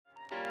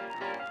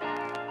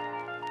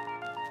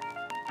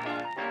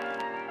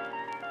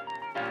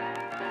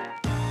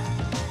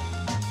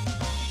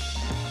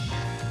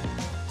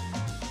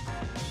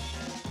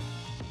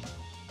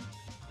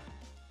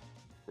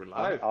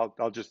live.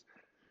 I'll just,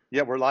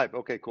 yeah, we're live.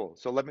 Okay, cool.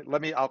 So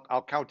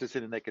I'll count this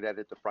in and they can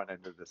edit the front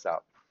end of this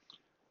out.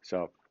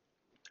 So,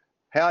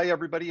 hi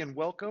everybody and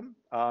welcome.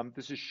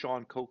 This is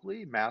Sean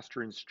Coakley,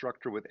 Master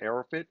Instructor with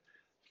Airofit.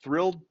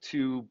 Thrilled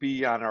to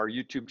be on our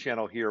YouTube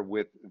channel here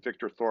with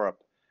Viktor Thorup.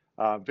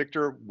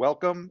 Viktor,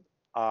 welcome.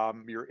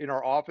 You're in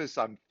our office.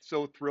 I'm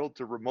so thrilled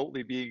to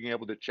remotely being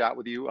able to chat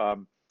with you.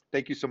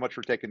 Thank you so much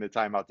for taking the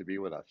time out to be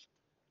with us.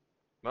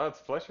 No,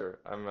 it's a pleasure.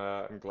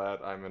 I'm glad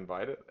I'm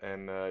invited.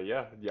 And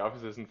yeah, the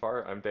office isn't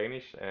far. I'm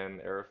Danish, and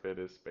Airofit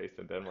is based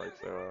in Denmark,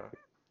 so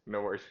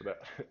no worries for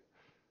that.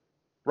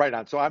 Right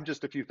on. So I'm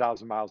just a few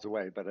thousand miles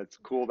away, but it's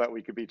cool that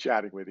we could be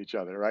chatting with each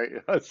other, right?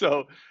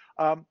 So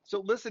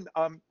listen,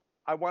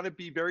 I want to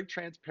be very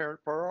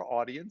transparent for our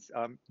audience.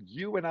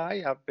 You and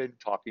I have been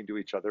talking to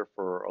each other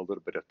for a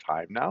little bit of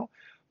time now,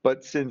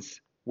 but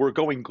since we're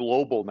going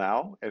global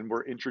now and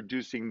we're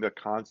introducing the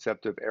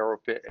concept of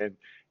Aerofit and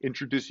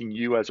introducing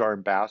you as our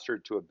ambassador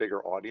to a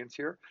bigger audience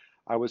here,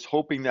 I was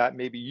hoping that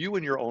maybe you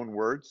in your own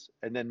words,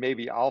 and then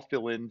maybe I'll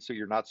fill in so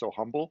you're not so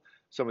humble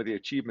some of the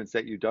achievements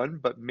that you've done,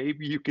 but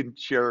maybe you can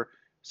share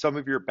some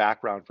of your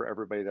background for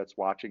everybody that's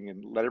watching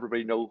and let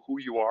everybody know who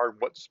you are and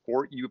what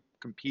sport you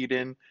compete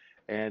in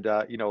and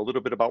a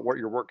little bit about what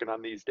you're working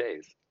on these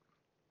days.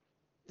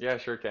 Yeah,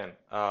 sure can.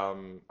 I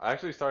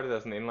actually started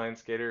as an inline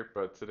skater,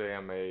 but today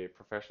I'm a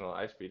professional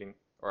ice skating,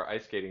 or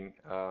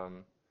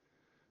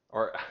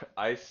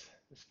ice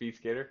speed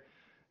skater.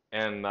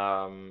 And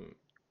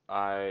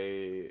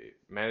I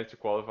managed to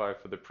qualify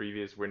for the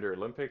previous Winter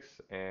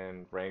Olympics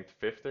and ranked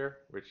fifth there,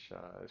 which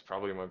is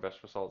probably my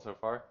best result so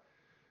far.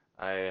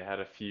 I had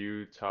a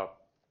few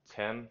top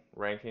 10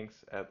 rankings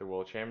at the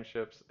World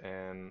Championships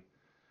and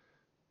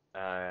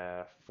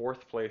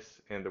fourth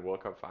place in the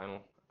World Cup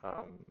final.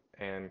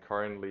 And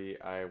currently,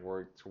 I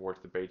work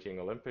towards the Beijing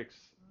Olympics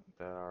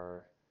that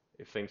are,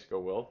 if things go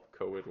well,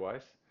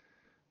 COVID-wise,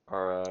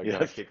 are gonna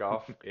Yes. kick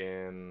off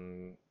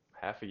in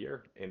half a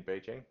year in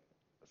Beijing.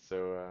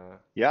 So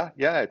Yeah,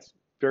 yeah, it's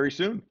very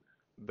soon.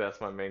 that's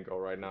my main goal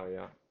right now,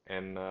 yeah.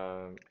 And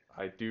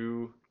I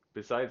do,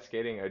 besides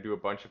skating, I do a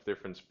bunch of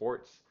different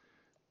sports.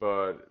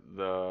 But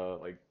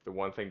the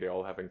one thing they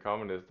all have in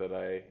common is that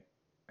I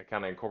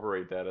kind of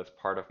incorporate that as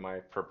part of my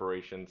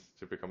preparations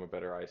to become a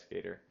better ice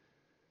skater.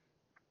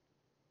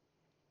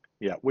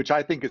 Yeah, which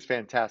I think is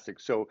fantastic.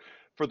 So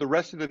for the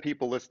rest of the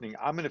people listening,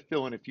 I'm going to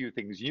fill in a few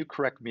things. You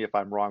correct me if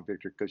I'm wrong,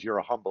 Victor, because you're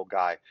a humble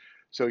guy.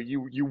 So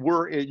you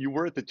were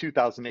at the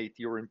 2008.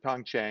 You were in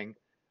Pyeongchang.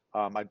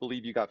 I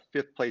believe you got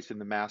fifth place in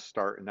the mass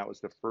start, and that was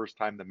the first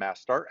time the mass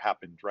start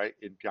happened, right,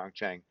 in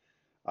Pyeongchang.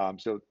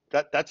 So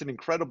that's an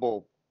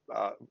incredible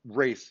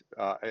race.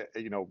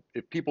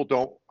 If people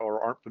don't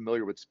or aren't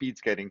familiar with speed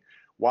skating,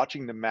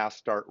 watching the mass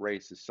start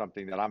race is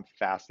something that I'm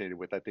fascinated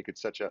with. I think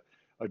it's such a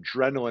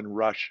adrenaline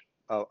rush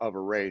of a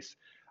race.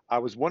 I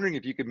was wondering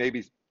if you could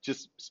maybe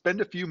just spend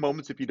a few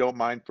moments, if you don't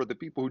mind, for the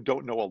people who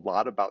don't know a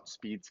lot about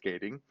speed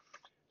skating.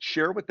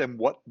 Share with them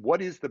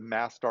what is the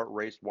mass start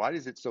race? Why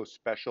is it so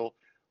special?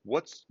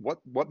 What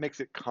makes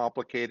it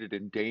complicated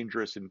and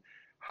dangerous? And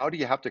how do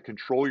you have to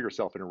control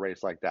yourself in a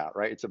race like that?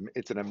 Right?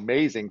 It's an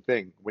amazing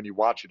thing when you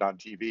watch it on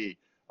TV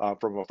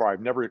from afar.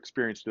 I've never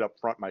experienced it up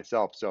front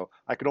myself, so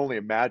I can only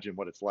imagine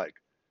what it's like.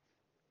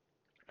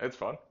 It's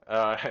fun,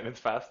 and it's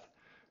fast.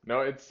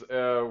 No,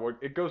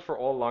 it goes for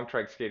all long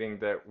track skating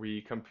that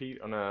we compete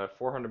on a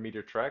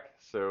 400-meter track.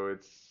 So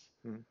it's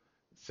Mhm.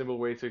 simple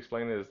way to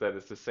explain it is that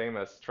it's the same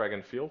as track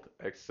and field,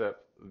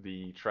 except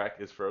the track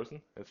is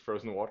frozen. It's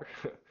frozen water.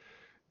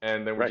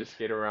 And then we Right. just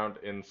skate around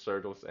in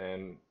circles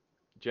and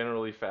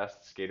generally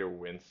fast skater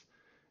wins.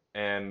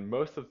 And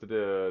most of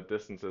the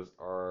distances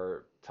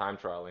are time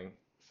trialing.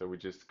 So we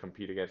just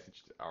compete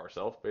against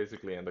ourselves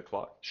basically and the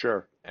clock,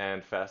 Sure.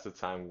 and fastest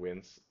time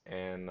wins.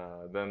 And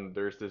then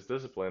there's this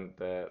discipline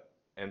that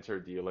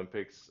entered the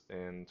Olympics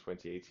in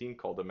 2018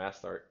 called the mass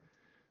start,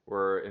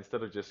 where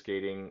instead of just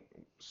skating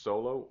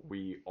solo,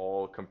 we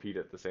all compete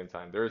at the same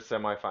time. There's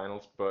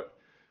semifinals, but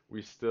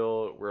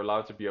we're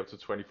allowed to be up to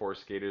 24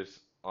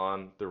 skaters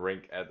on the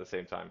rink at the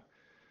same time.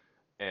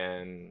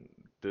 And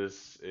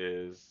this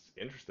is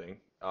interesting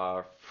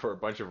for a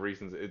bunch of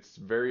reasons. It's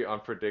very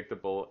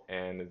unpredictable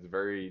and it's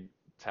very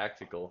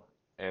tactical.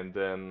 And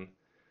then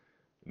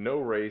no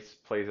race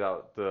plays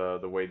out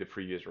the way the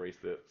previous race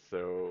did.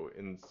 So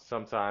in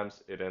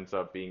sometimes it ends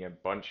up being a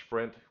bunch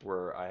sprint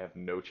where I have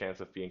no chance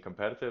of being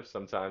competitive.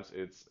 Sometimes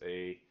it's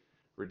a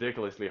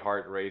ridiculously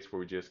hard race where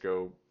we just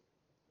go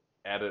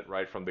at it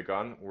right from the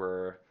gun,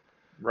 where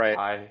Right.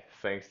 I,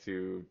 thanks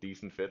to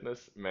decent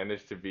fitness,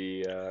 managed to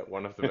be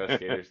one of the best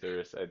skaters there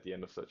is at the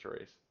end of such a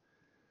race.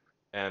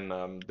 And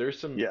there's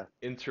some Yeah.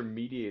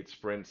 intermediate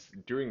sprints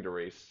during the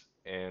race,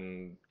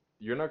 and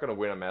you're not going to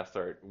win a mass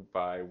start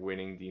by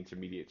winning the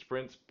intermediate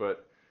sprints,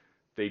 but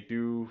they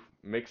do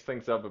mix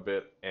things up a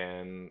bit,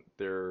 and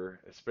they're,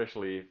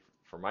 especially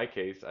for my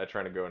case, I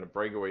try to go in a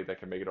breakaway that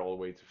can make it all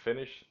the way to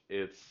finish.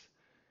 It's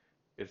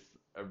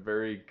a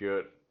very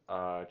good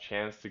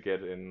chance to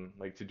get in,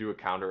 like to do a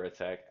counter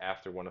attack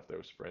after one of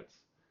those sprints.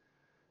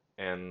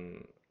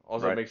 And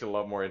Also, it Right. makes it a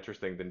lot more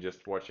interesting than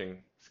just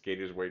watching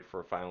skaters wait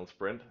for a final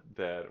sprint,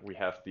 that we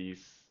have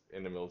these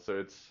in the middle. So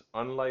it's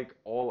unlike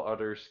all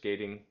other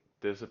skating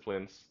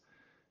disciplines,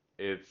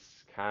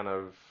 it's kind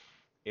of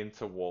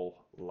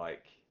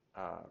interval-like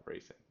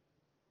racing.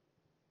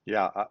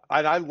 Yeah,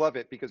 and I love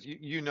it because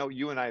you know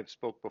you and I have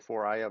spoke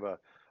before. I have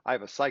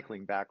a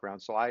cycling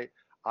background, so I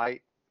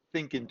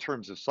think in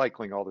terms of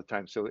cycling all the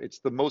time. So it's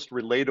the most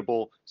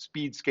relatable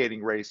speed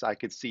skating race I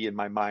could see in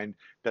my mind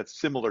that's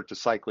similar to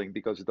cycling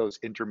because of those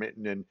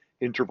intermittent and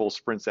interval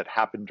sprints that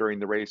happen during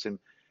the race, and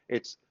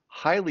it's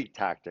highly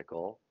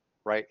tactical,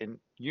 right? And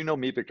you know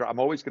me, Victor, I'm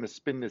always going to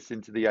spin this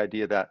into the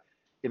idea that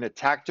in a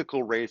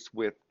tactical race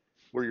with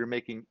where you're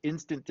making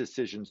instant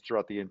decisions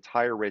throughout the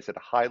entire race at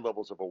high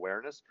levels of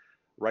awareness,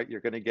 right?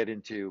 You're going to get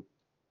into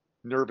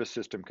nervous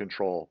system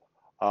control.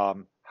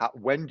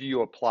 When do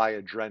you apply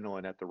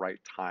adrenaline at the right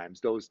times?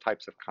 Those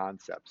types of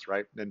concepts,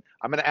 right? And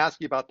I'm going to ask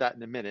you about that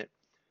in a minute,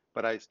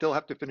 but I still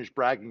have to finish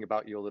bragging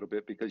about you a little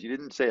bit because you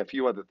didn't say a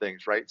few other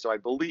things, right? So I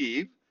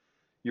believe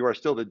you are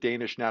still the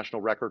Danish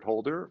national record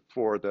holder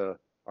for the,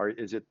 or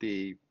is it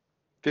the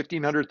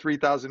 1500,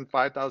 3000,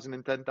 5000,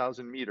 and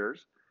 10,000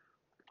 meters?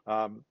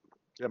 Um,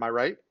 am I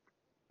right?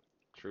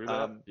 True that?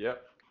 Um,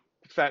 Yep.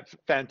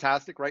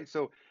 Fantastic, right?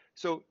 So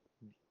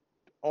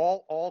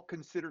all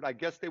considered, I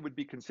guess they would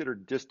be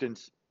considered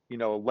distance,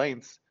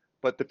 lengths,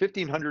 but the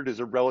 1500 is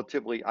a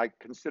relatively, I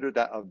consider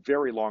that a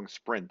very long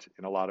sprint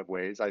in a lot of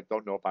ways. I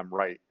don't know if I'm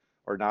right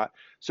or not.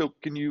 So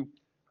can you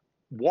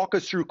walk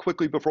us through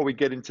quickly before we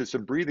get into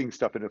some breathing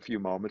stuff in a few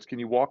moments? Can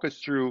you walk us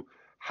through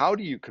how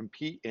do you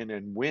compete in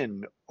and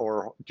win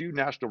or do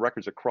national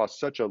records across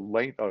such a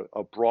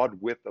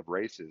broad width of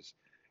races?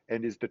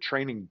 And is the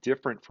training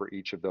different for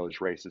each of those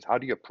races? How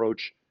do you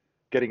approach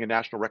getting a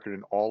national record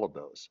in all of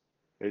those?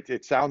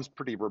 It sounds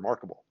pretty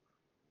remarkable.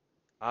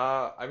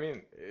 I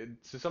mean,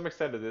 to some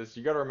extent it is.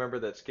 You got to remember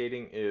that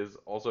skating is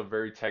also a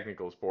very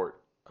technical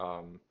sport.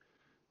 Um,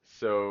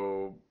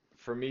 so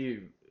for me,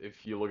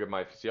 if you look at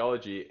my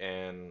physiology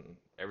and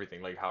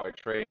everything, like how I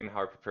train,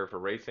 how I prepare for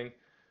racing,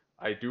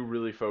 I do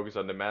really focus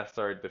on the mass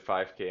start, the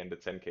 5K and the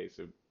 10K,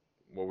 so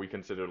what we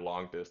consider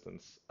long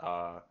distance.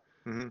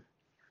 Hmm.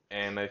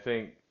 And I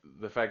think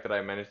the fact that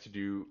I managed to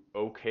do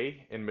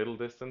okay in middle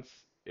distance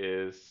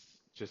is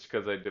just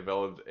because I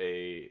developed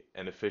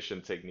an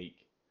efficient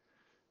technique.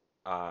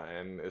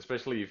 And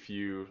especially if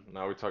you,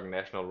 now we're talking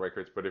national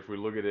records, but if we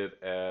look at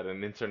it at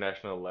an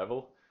international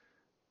level,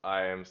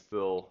 I am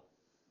still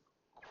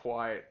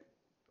quite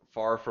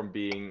far from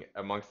being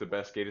amongst the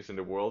best skaters in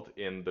the world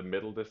in the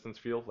middle distance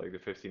field, like the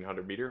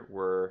 1500 meter,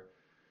 where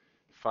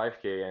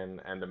 5K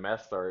and the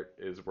mass start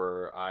is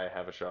where I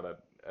have a shot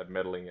at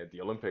medaling at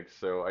the Olympics.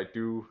 So I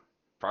do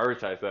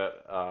prioritize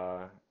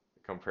that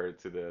compared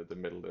to the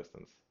middle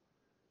distance.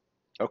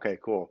 Okay,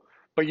 cool.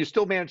 But you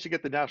still managed to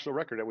get the national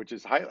record, which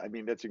is high. I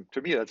mean,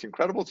 to me, that's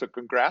incredible. So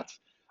congrats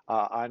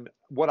on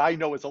what I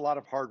know is a lot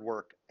of hard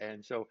work.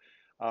 And so,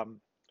 um,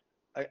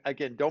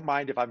 again, don't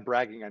mind if I'm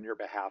bragging on your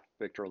behalf,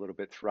 Victor, a little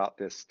bit throughout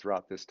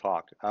this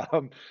talk.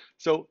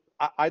 So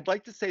I'd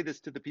like to say this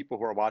to the people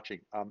who are watching.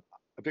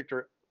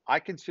 Victor, I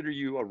consider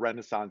you a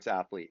Renaissance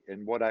athlete,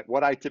 and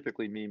what I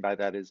typically mean by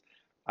that is,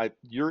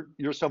 you're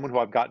someone who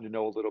I've gotten to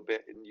know a little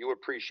bit, and you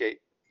appreciate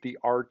the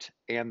art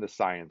and the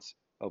science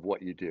of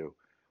what you do.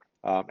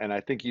 And I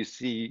think you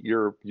see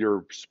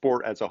your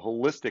sport as a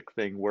holistic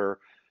thing where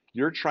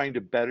you're trying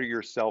to better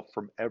yourself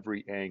from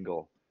every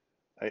angle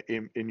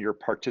in your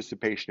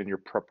participation and your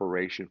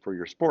preparation for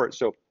your sport.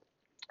 So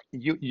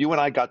you and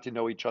I got to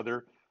know each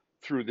other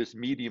through this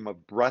medium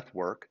of breath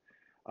work,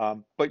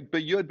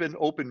 but you had been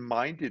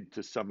open-minded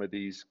to some of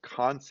these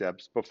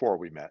concepts before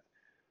we met.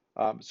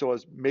 So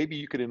as maybe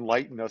you could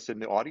enlighten us in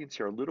the audience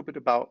here a little bit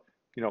about,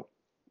 you know,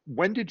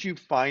 when did you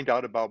find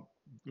out about,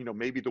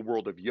 maybe the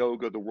world of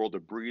yoga, the world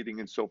of breathing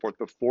and so forth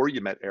before you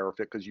met Airofit,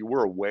 because you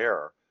were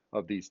aware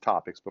of these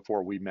topics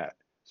before we met.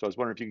 So I was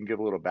wondering if you can give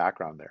a little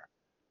background there.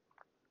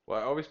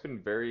 Well, I've always been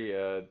very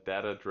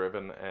data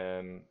driven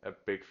and a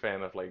big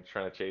fan of like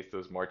trying to chase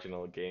those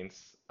marginal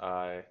gains.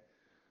 I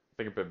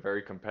think I've been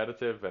very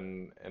competitive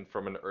and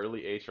from an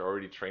early age I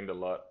already trained a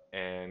lot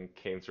and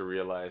came to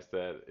realize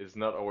that it's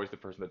not always the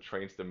person that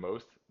trains the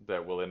most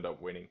that will end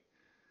up winning.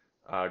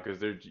 Because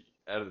there,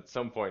 at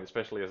some point,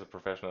 especially as a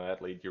professional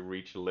athlete, you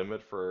reach a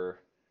limit for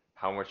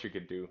how much you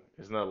could do.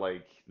 It's not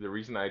like the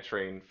reason I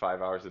train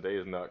 5 hours a day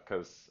is not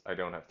because I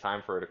don't have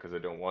time for it or because I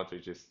don't want to.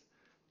 It's just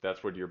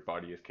that's what your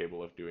body is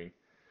capable of doing.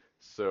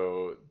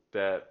 So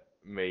that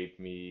made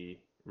me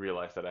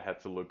realize that I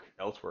had to look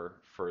elsewhere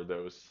for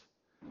those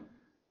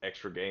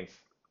extra gains.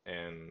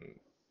 And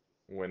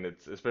when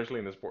it's especially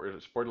in a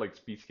sport like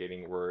speed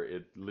skating, where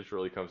it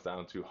literally comes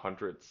down to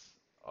hundredths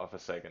of a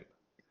second,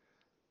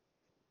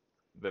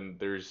 then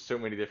there's so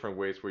many different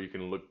ways where you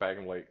can look back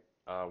and like,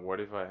 what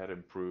if I had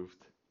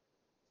improved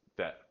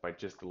that by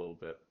just a little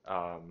bit?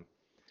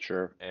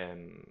 Sure.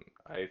 And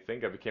I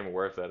think I became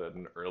aware of that at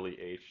an early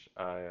age.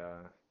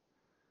 I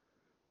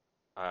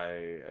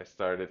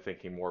started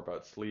thinking more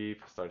about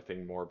sleep, started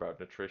thinking more about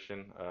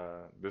nutrition.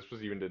 This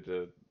was even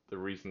the the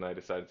reason I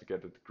decided to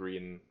get a degree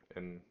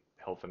in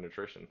health and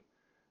nutrition.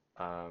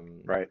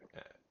 Um, Right.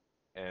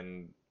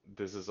 and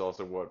this is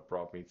also what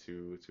brought me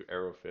to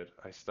Airofit.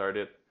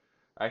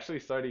 I actually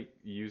started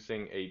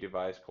using a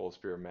device called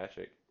Spirit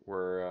Magic,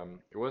 where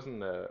it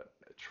wasn't a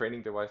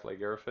training device like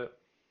Airofit,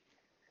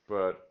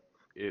 but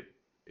it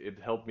it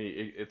helped me.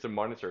 It's a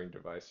monitoring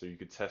device, so you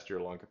could test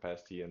your lung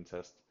capacity and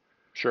test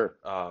Sure.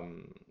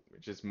 um,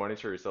 just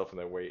monitor yourself in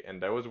that way.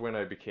 And that was when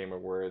I became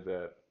aware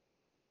that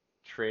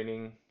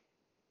training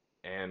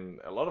and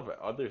a lot of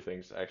other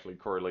things actually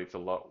correlates a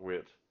lot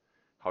with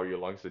how your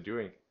lungs are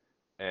doing.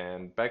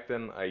 And back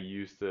then I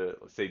used to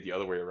say the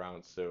other way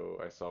around. So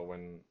I saw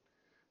when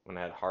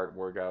I had hard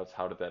workouts,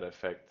 how did that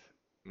affect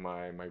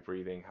my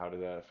breathing? How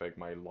did that affect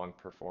my lung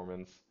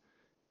performance?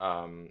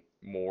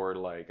 More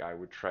like I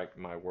would track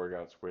my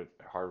workouts with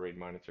a heart rate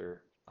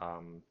monitor.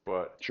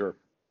 But Sure.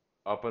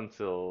 up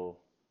until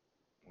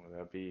well,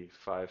 that'd be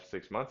 5,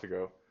 6 months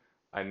ago,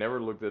 I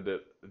never looked at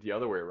it the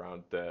other way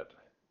around that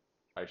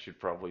I should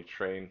probably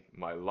train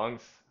my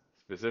lungs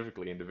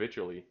specifically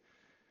individually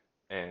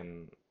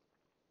and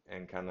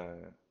kind of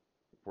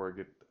work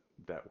it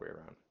that way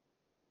around.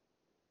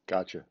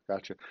 Gotcha,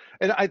 gotcha.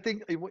 And I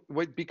think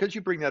because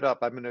you bring that up,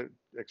 I'm going to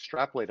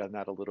extrapolate on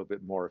that a little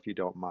bit more, if you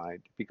don't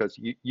mind, because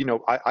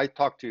I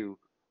talk to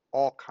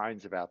all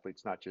kinds of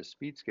athletes, not just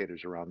speed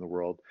skaters around the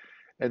world,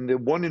 and the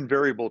one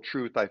invariable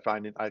truth I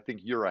find, and I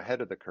think you're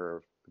ahead of the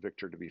curve,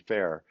 Victor, to be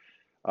fair,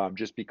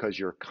 just because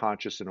you're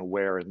conscious and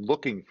aware and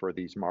looking for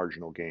these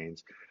marginal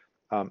gains.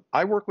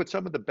 I work with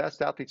some of the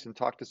best athletes and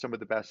talk to some of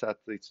the best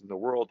athletes in the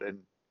world, and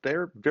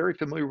they're very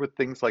familiar with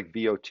things like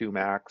VO2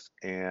 max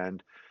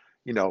and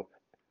you know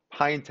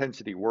high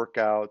intensity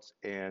workouts,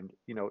 and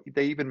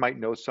they even might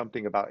know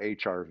something about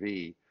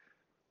HRV,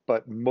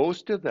 but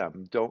most of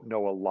them don't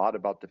know a lot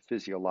about the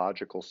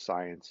physiological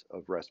science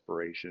of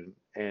respiration,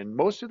 and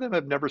most of them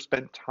have never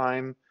spent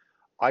time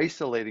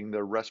isolating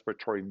the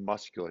respiratory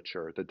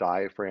musculature, the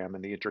diaphragm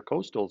and the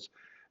intercostals.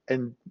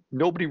 And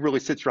nobody really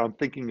sits around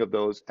thinking of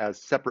those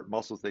as separate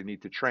muscles they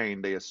need to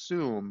train. They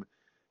assume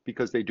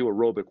because they do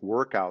aerobic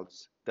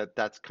workouts that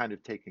that's kind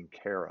of taken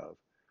care of.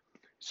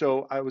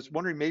 So I was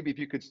wondering maybe if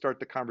you could start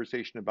the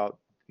conversation about,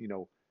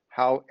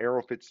 how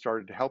Aerofit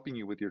started helping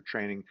you with your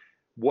training,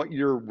 what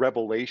your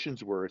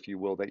revelations were, if you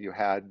will, that you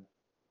had,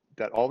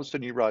 that all of a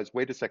sudden you realize,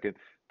 wait a second,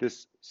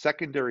 this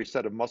secondary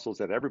set of muscles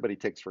that everybody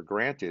takes for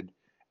granted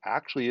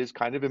actually is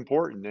kind of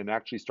important and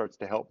actually starts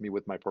to help me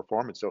with my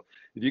performance. So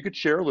if you could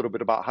share a little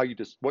bit about how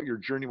what your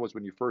journey was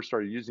when you first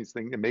started using these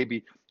things, and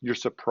maybe your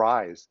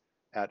surprise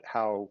at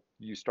how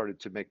you started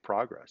to make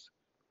progress.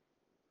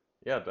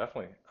 Yeah,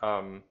 definitely.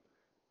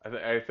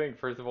 I think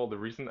first of all, the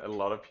reason a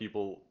lot of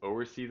people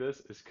oversee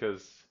this is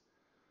because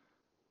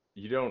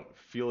you don't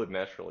feel it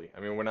naturally. I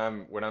mean, when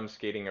I'm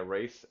skating a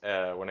race,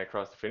 when I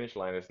cross the finish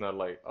line, it's not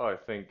like, oh, I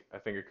think I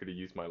could have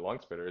used my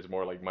lungs better. It's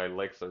more like my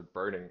legs are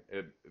burning.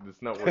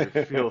 It's not where you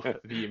feel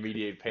the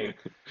immediate pain.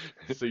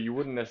 So you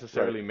wouldn't Right.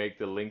 necessarily make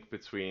the link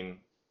between,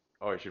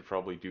 oh, I should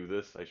probably do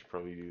this, I should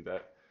probably do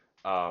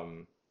that.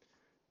 Um,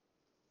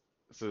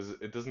 so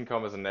it doesn't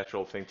come as a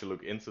natural thing to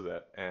look into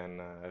that.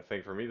 And I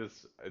think for me,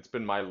 this it's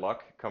been my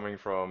luck coming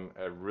from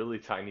a really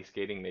tiny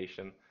skating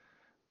nation,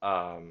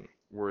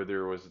 where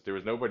there was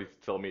nobody to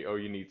tell me, oh,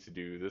 you need to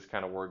do this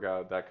kind of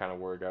workout, that kind of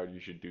workout, you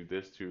should do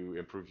this to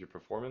improve your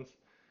performance.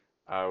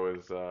 I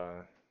was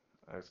uh,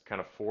 I was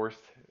kind of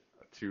forced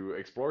to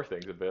explore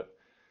things a bit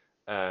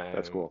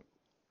That's and cool.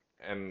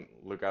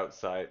 look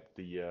outside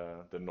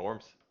the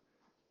norms,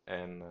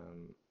 and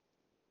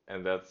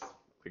that's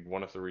like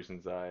one of the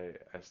reasons I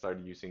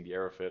started using the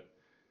Airofit.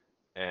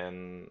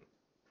 And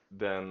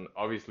then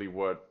obviously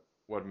what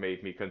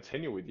made me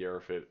continue with the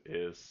Airofit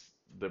is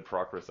the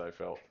progress I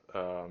felt.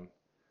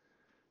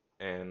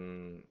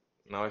 And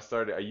now I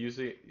started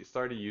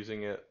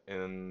using it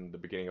in the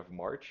beginning of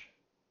March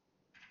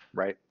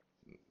Right.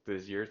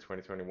 this year,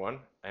 2021,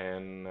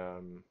 and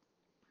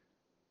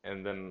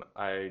then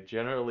I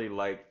generally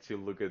like to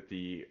look at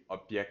the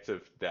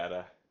objective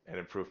data and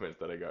improvements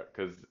that I got,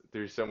 because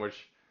there's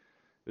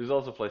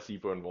also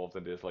placebo involved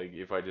in this. Like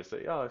if I just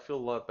say, "Oh, I feel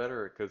a lot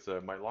better because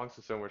my lungs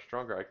are so much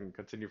stronger, I can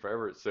continue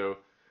forever." So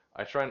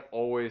I try and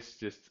always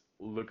just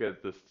look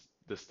at the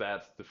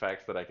stats, the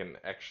facts that I can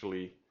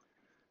actually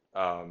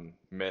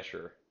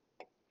measure.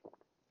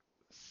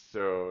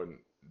 So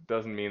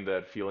doesn't mean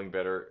that feeling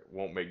better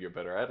won't make you a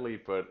better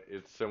athlete, but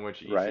it's so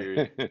much Right.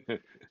 easier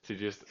to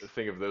just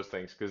think of those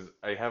things, because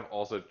I have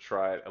also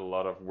tried a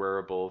lot of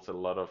wearables, a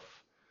lot of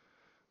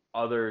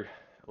other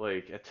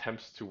like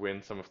attempts to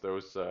win some of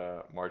those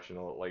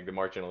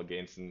marginal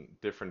gains in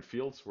different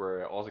fields,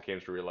 where I also came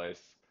to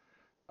realize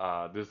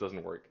this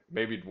doesn't work.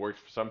 Maybe it works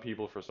for some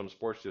people, for some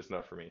sports, just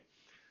not for me.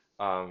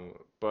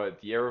 But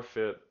the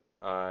Aerofit,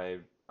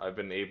 I've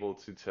been able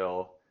to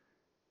tell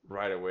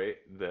right away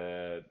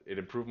that it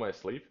improved my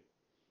sleep.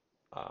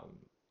 Um,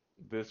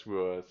 this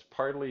was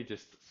partly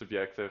just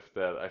subjective,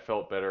 that I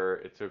felt better.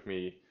 It took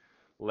me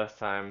less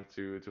time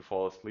to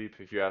fall asleep.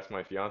 If you ask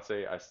my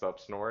fiance, I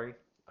stopped snoring.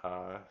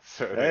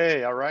 So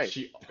Hey, all right.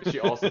 she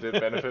also did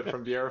benefit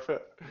from the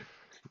Airfit.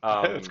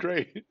 That's Um,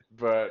 great.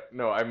 but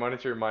no, I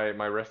monitor my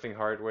resting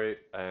heart rate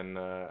and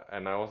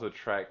I also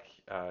track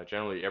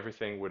generally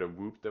everything with a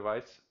Whoop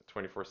device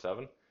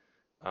 24/7.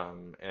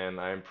 And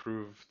I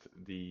improved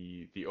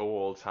the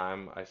overall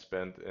time I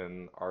spent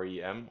in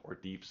REM or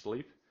deep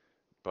sleep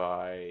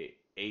by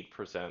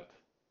 8%.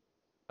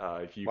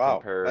 If you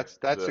Wow, compare that's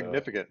the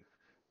significant.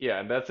 Yeah,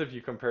 and that's if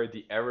you compare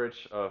the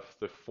average of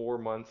the 4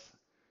 months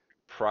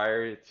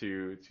prior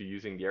to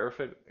using the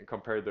Airofit and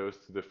compare those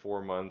to the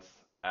 4 months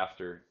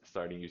after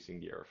starting using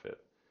the Airofit.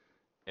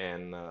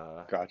 And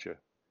Gotcha.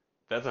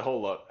 that's a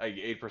whole lot, like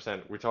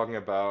 8%. We're talking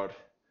about,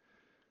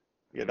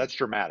 I Yeah, mean, that's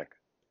dramatic.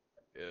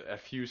 a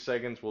few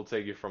seconds will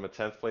take you from a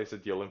 10th place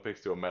at the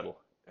Olympics to a medal.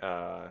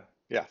 Uh,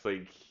 Yeah. it's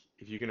like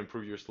if you can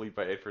improve your sleep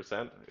by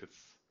 8%,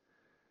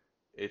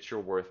 it's sure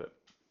worth it.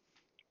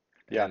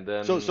 Yeah. And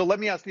So then let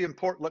me ask the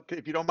important,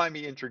 if you don't mind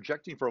me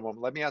interjecting for a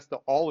moment, let me ask the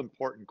all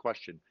important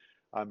question,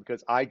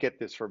 because I get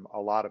this from a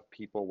lot of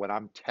people when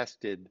I'm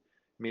tested,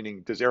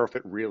 meaning does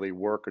Aerofit really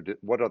work, or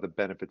what are the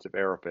benefits of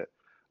Aerofit?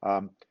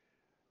 Um,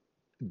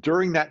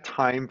 During that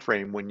time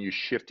frame when you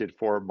shifted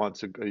 4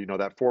 months ago,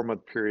 that 4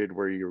 month period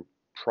where you're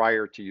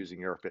prior to using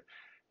Airofit,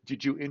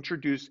 did you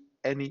introduce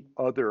any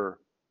other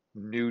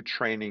new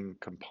training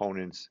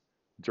components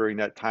during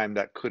that time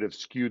that could have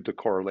skewed the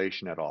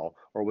correlation at all?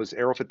 Or was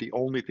Airofit the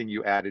only thing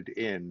you added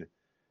in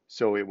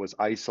so it was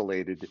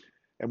isolated?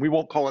 And we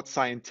won't call it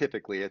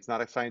scientifically, it's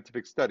not a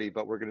scientific study,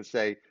 but we're going to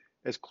say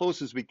as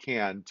close as we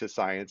can to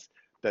science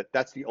that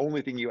that's the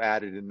only thing you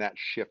added and that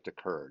shift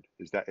occurred.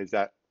 Is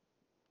that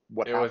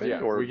what it was, happened,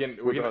 yeah, we or can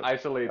were we can the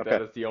isolate okay,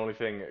 that as the only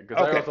thing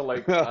because I okay, also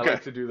I okay,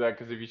 like to do that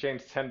because if you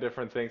change 10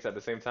 different things at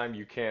the same time,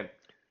 you can't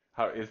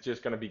how it's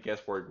just going to be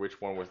guesswork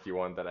which one was the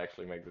one that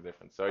actually made the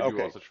difference. So I do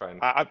okay? also try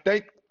and I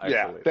thank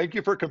Yeah, isolate it. thank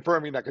you for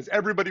confirming that, because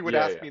everybody would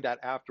Yeah, ask yeah. me that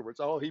afterwards.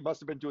 Oh, he must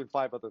have been doing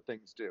five other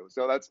things too.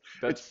 So that's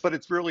it's That's but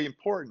it's really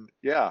important.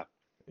 Yeah,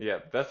 Yeah,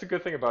 that's the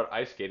good thing about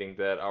ice skating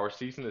that our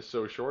season is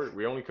so short.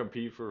 We only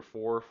compete for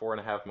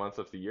 4.5 months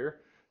of the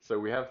year, so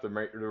we have the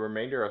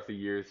remainder of the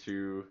year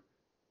to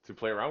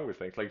play around with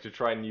things, like to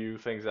try new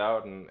things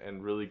out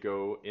and really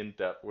go in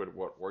depth with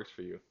what works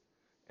for you.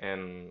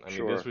 And I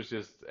mean, this sure. was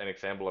just an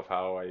example of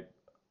how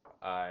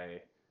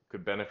I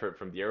could benefit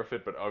from the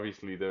Airfit, but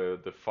obviously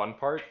the fun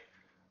part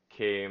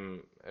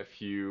came a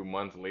few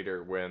months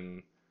later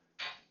when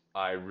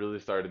I really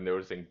started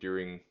noticing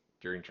during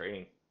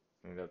training.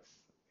 I mean, that's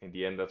in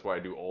the end, that's why I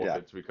do all of Yeah.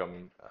 it to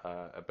become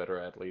a better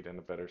athlete and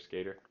a better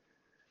skater.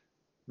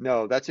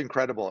 No, that's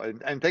incredible.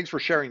 And thanks for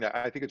sharing that.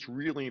 I think it's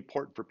really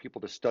important for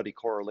people to study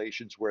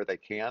correlations where they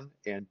can.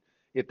 And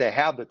if they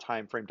have the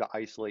time frame to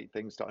isolate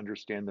things to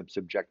understand them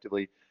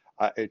subjectively,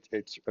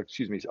 it's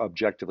excuse me,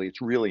 objectively,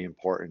 it's really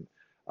important.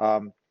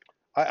 Um,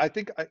 I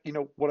think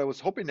what I was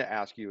hoping to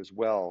ask you as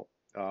well,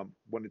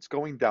 when it's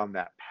going down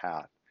that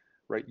path,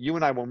 right? You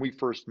and I, when we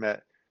first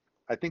met,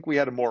 I think we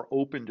had a more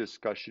open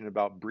discussion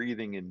about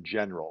breathing in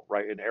general,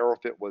 right? And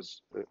Aerofit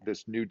was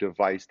this new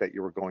device that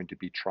you were going to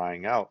be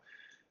trying out.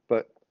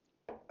 But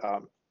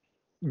um,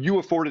 you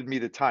afforded me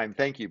the time.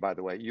 Thank you, by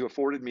the way. You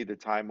afforded me the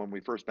time when we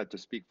first met to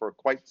speak for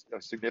quite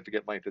a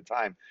significant length of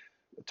time,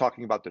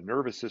 talking about the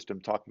nervous system,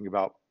 talking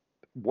about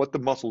what the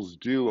muscles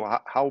do,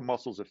 how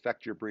muscles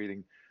affect your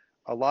breathing.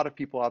 A lot of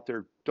people out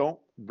there don't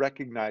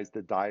recognize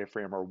the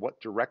diaphragm or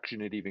what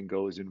direction it even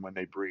goes in when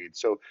they breathe.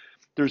 So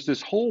there's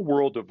this whole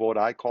world of what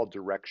I call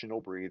directional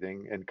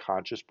breathing and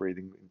conscious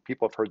breathing.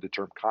 People have heard the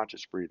term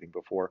conscious breathing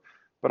before,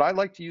 but I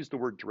like to use the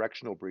word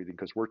directional breathing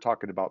because we're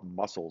talking about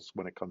muscles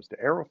when it comes to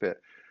Aerofit.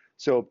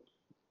 So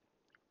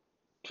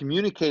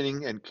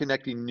communicating and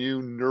connecting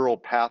new neural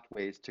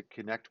pathways to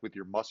connect with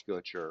your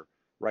musculature,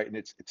 right? And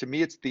it's to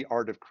me, it's the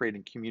art of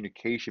creating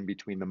communication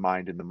between the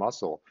mind and the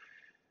muscle.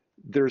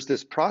 There's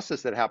this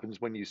process that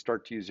happens when you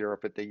start to use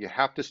Aerofit that you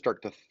have to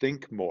start to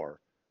think more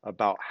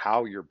about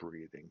how you're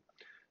breathing.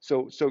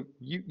 So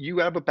you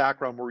have a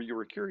background where you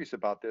were curious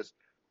about this.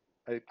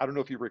 I don't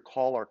know if you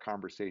recall our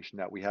conversation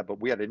that we had, but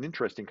we had an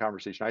interesting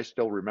conversation. I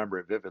still remember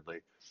it vividly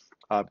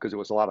because it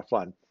was a lot of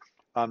fun.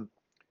 Um,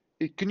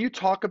 can you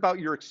talk about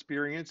your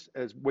experience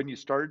as when you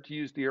started to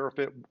use the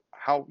Airofit,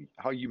 how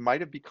you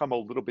might have become a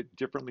little bit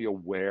differently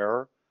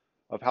aware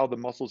of how the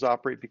muscles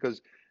operate?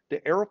 Because the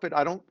Airofit,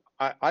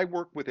 I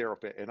work with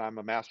Airofit and I'm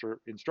a master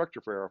instructor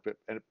for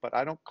Airofit, but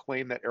I don't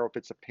claim that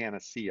Airofit's a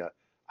panacea.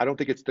 I don't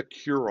think it's the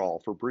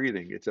cure-all for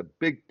breathing. It's a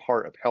big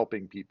part of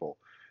helping people,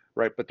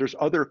 right? But there's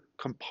other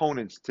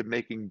components to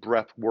making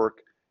breath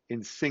work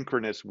in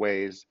synchronous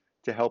ways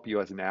to help you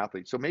as an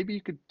athlete. So maybe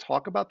you could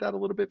talk about that a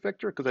little bit,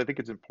 Victor, because I think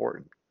it's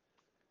important.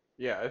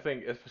 Yeah, I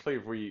think especially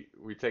if we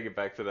take it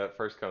back to that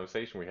first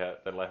conversation we had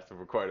that lasted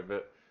for quite a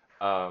bit.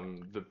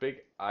 The big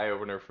eye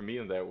opener for me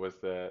in that was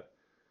that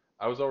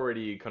I was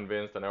already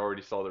convinced and I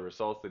already saw the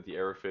results that the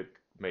Airfit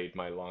made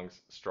my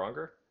lungs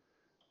stronger.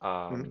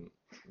 Mhm.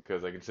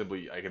 Because I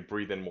can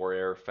breathe in more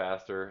air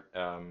faster.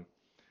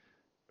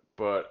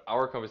 But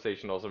our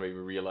conversation also made me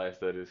realize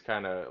that it's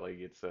kind of like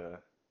it's a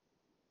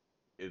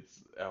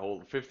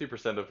whole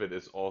 50% of it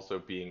is also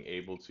being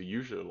able to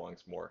use your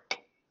lungs more.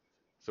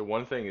 So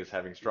one thing is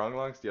having strong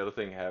lungs, the other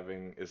thing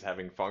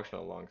having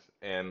functional lungs.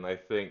 And I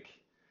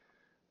think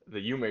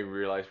that you may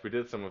realize we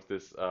did some of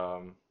this.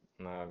 I'm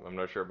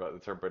not sure about the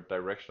term, but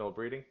directional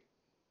breathing.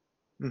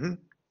 Hmm.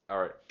 All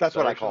right, That's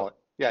what I call directional. it.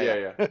 Yeah, Yeah,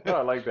 yeah. yeah. No,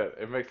 I like that.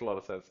 It makes a lot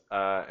of sense.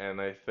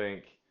 And I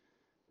think,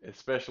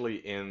 especially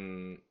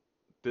in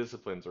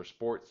disciplines or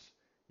sports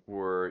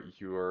where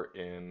you're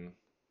in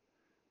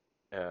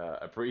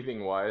a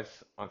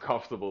breathing-wise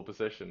uncomfortable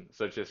position,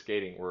 such as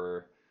skating,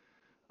 where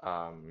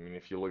I mean,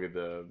 if you look at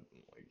the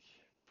like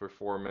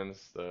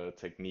performance, the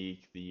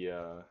technique, the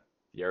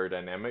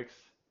aerodynamics,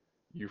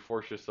 you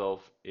force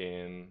yourself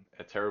in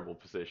a terrible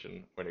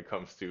position when it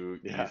comes to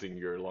Yeah. using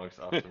your lungs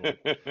optimally.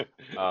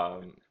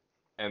 Um,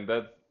 and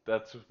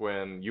that's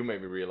when you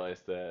made me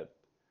realize that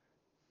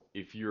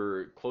if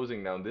you're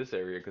closing down this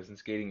area, because in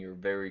skating you're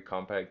very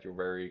compact, you're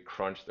very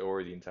crunched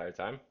over the entire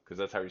time, because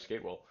that's how you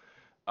skate well.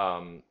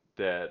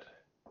 That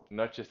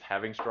not just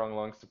having strong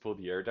lungs to pull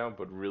the air down,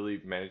 but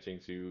really managing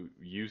to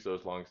use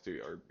those lungs to,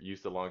 or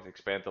use the lungs,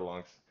 expand the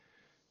lungs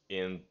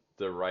in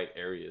the right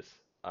areas.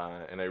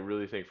 And I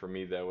really think for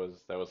me that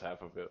was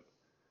half of it.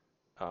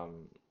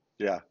 Um,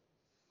 Yeah.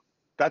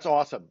 That's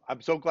awesome.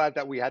 I'm so glad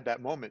that we had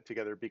that moment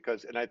together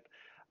because, and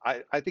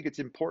I think it's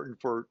important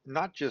for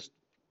not just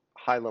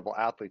high level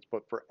athletes,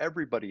 but for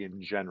everybody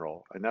in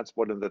general. And that's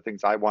one of the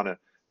things I want to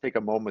take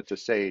a moment to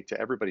say to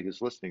everybody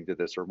who's listening to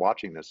this or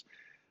watching this.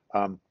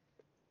 Um,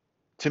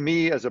 to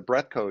me, as a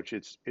breath coach,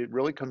 it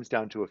really comes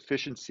down to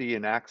efficiency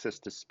and access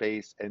to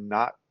space and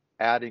not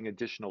adding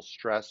additional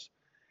stress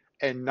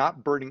and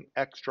not burning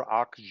extra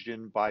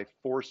oxygen by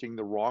forcing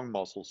the wrong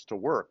muscles to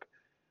work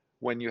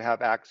when you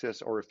have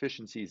access or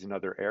efficiencies in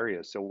other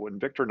areas. So when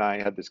Victor and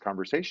I had this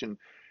conversation,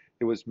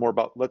 it was more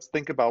about let's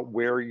think about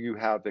where you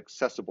have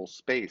accessible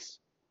space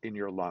in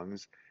your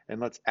lungs and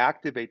let's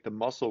activate the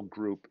muscle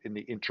group in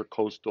the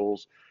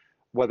intercostals,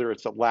 whether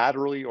it's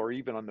laterally or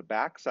even on the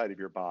back side of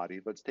your body.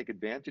 Let's take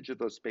advantage of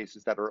those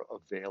spaces that are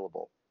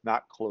available,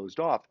 not closed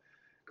off.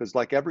 Because,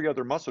 like every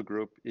other muscle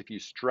group, if you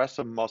stress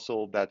a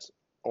muscle that's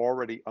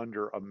already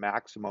under a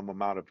maximum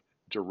amount of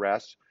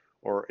duress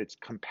or it's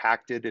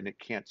compacted and it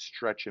can't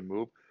stretch and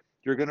move,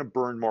 you're going to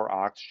burn more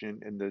oxygen,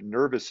 and the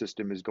nervous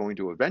system is going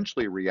to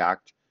eventually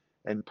react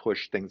and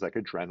push things like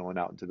adrenaline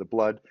out into the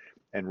blood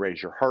and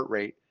raise your heart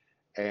rate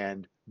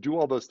and do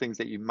all those things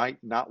that you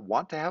might not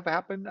want to have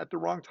happen at the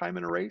wrong time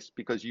in a race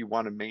because you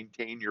want to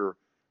maintain your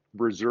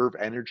reserve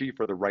energy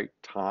for the right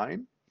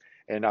time.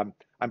 And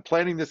I'm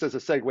planning this as a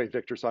segue,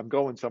 Victor, so I'm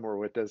going somewhere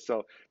with this.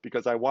 So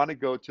because I want to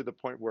go to the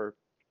point where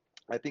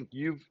I think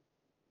you've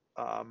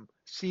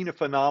seen a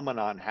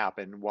phenomenon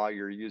happen while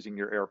you're using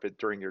your Airofit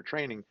during your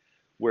training,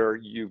 where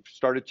you've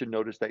started to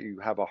notice that you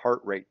have a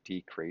heart rate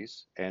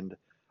decrease. And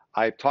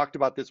I've talked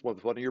about this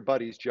with one of your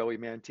buddies, Joey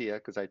Mantilla,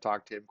 because I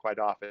talk to him quite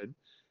often.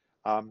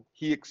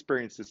 He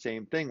experienced the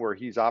same thing where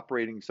he's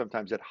operating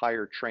sometimes at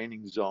higher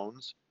training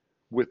zones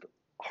with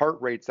heart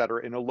rates that are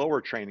in a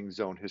lower training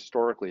zone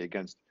historically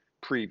against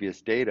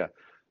previous data.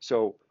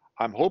 So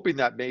I'm hoping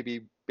that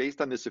maybe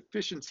based on this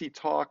efficiency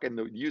talk and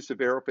the use of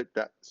Aerofit,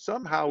 that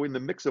somehow in the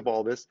mix of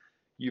all this,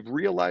 you've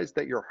realized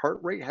that your heart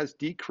rate has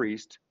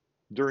decreased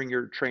during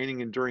your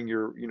training and during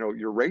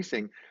your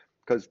racing,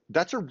 because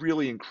that's a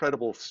really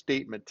incredible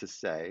statement to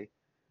say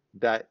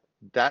that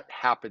that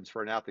happens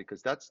for an athlete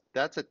because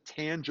that's a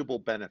tangible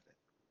benefit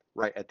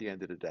right at the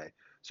end of the day.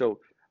 So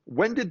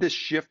when did this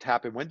shift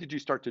happen? When did you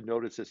start to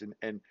notice this,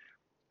 and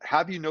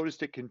have you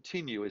noticed it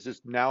continue? Is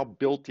this now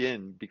built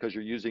in because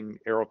you're using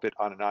Aerofit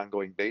on an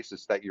ongoing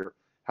basis that you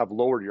have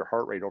lowered your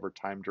heart rate over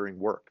time during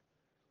work?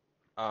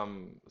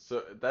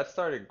 so that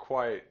started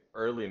quite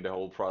early in the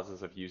whole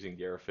process of using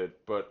the Airofit,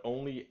 but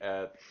only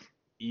at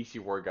easy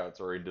workouts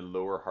or in the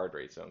lower heart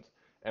rate zones.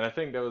 And I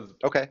think that was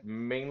Okay.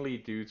 mainly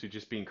due to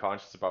just being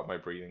conscious about my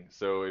breathing.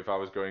 So if I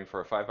was going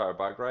for a 5 hour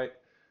bike ride,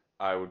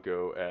 I would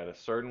go at a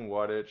certain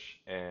wattage,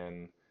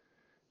 and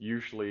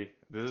usually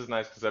this is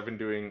nice because I've been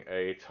doing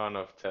a ton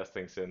of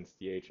testing since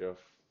the age of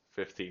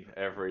 15.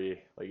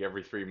 Every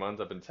 3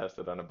 months I've been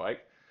tested on a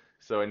bike.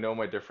 So I know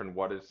my different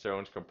wattage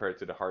zones compared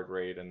to the heart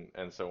rate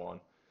and so on.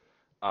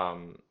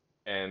 Um,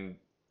 and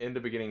in the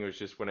beginning, it was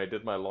just when I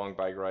did my long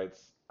bike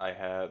rides, I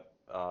had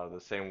the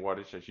same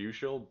wattage as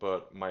usual,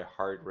 but my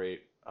heart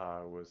rate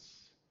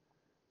was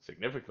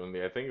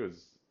significantly. I think it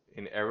was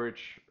in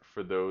average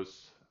for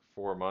those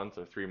 4 months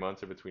or 3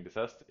 months in between the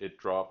tests, it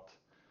dropped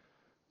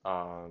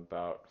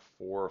about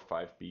 4 or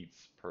 5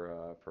 beats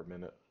per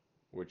minute,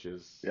 which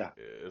Yeah.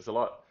 is a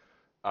lot.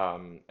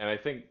 And I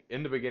think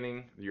in the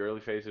beginning, the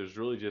early phase, it was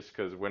really just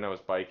because when I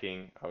was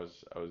biking, I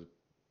was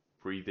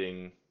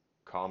breathing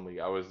calmly.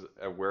 I was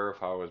aware of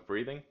how I was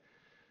breathing,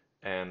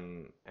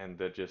 and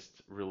that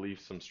just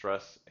relieved some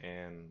stress,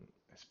 and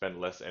I spent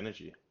less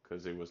energy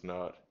because it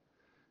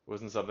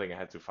wasn't something I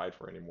had to fight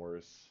for anymore.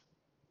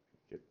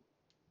 It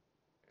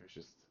was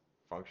just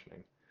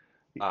functioning.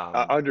 Um,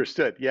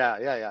 Understood. Yeah,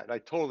 yeah, yeah. I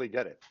totally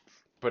get it.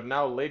 but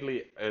now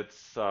lately,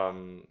 it's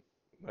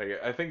like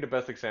I think the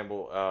best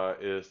example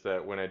is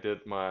that when I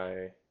did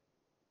my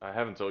I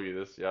haven't told you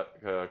this yet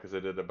because I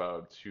did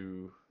about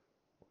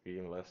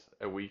even less,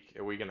 a week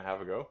and a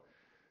half ago,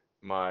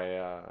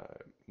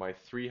 my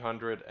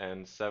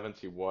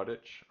 370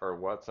 wattage or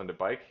watts on the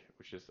bike,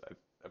 which is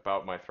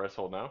about my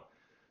threshold now.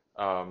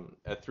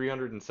 At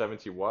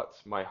 370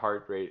 watts, my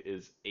heart rate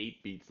is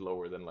 8 beats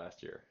lower than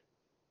last year,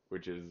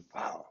 which is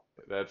Wow,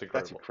 that's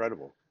that's incredible.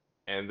 incredible.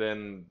 And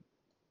then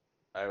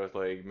I was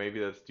like, maybe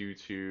that's due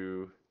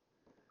to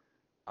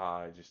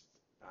just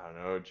I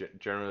don't know,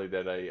 generally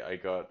that I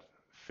got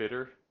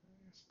fitter.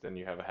 Then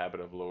you have a habit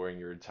of lowering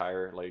your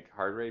entire like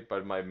heart rate,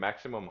 but my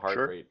maximum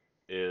heart Sure. rate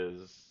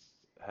is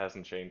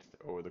hasn't changed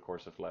over the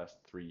course of the last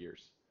 3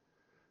 years.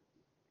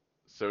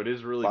 So it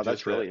is really Wow,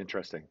 just that's really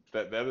interesting.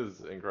 that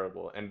is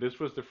incredible. And this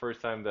was the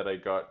first time that I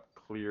got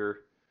clear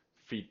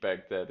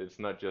feedback that it's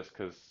not just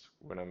because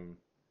when I'm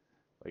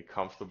like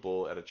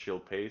comfortable at a chill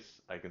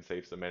pace, I can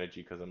save some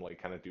energy because I'm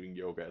like kind of doing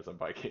yoga as I'm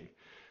biking.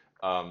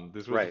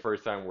 This was the Right.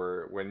 first time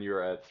where when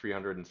you're at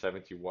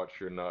 370 watts,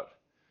 you're not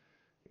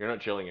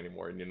chilling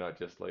anymore, and you're not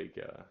just like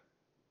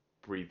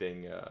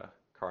breathing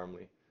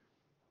calmly.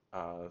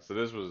 So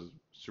this was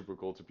super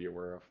cool to be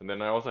aware of. And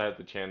then I also had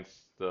the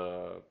chance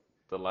the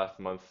last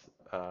month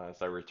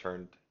as I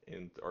returned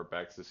in or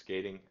back to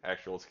skating,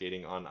 actual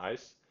skating on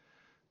ice,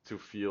 to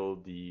feel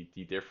the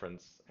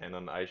difference. And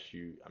on ice,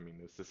 I mean,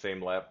 it's the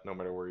same lap no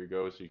matter where you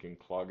go, so you can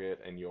clog it,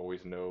 and you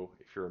always know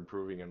if you're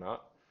improving or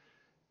not.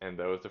 And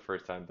that was the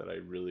first time that I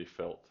really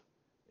felt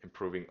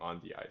improving on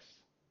the ice.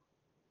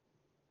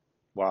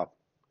 Wow.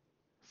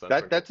 So that's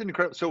been cool. That's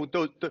incredible. So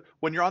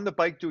when you're on the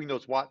bike doing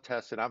those watt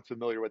tests, and I'm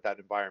familiar with that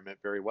environment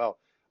very well,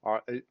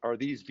 are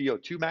these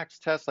VO2 max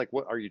tests? Like,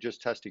 what are you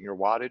just testing your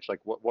wattage? Like,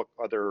 what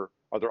other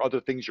are there other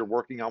things you're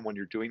working on when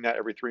you're doing that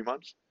every 3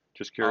 months?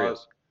 Just Uh,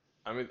 curious.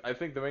 I mean, I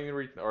think the main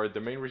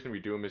reason we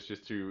do them is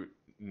just to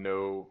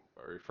know,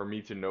 or for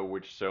me to know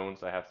which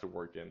zones I have to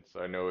work in.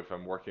 So I know if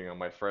I'm working on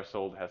my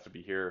threshold, it has to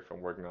be here. If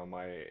I'm working on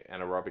my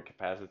anaerobic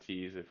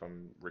capacities, if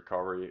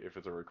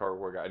it's a recovery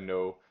work, I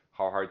know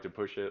how hard to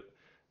push it.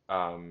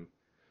 Um,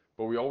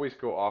 but we always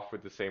go off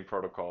with the same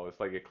protocol. It's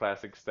like a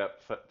classic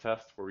step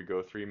test where we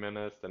go 3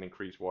 minutes, then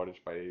increase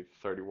wattage by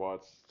 30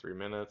 watts, 3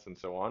 minutes, and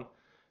so on.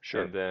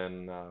 And Sure.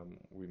 then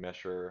we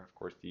measure, of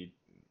course,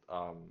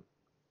 um,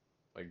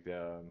 like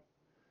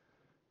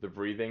the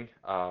breathing,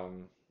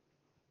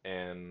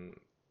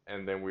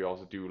 and then we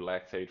also do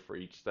lactate for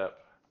each step,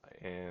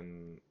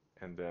 and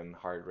then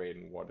heart rate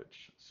and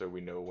wattage, so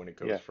we know when it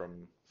goes Yeah.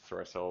 from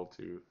threshold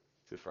to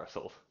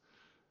threshold.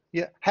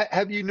 Yeah.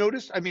 Have you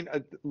noticed? I mean,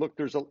 look,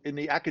 in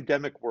the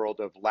academic world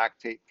of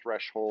lactate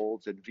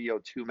thresholds and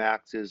VO2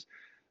 maxes,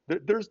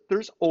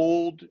 there's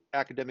old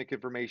academic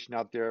information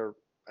out there,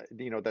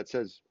 that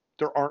says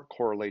there aren't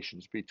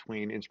correlations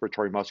between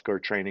inspiratory muscular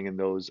training in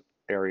those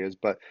areas.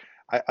 But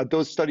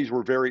those studies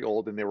were very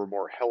old and they were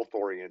more health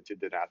oriented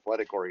than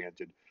athletic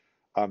oriented.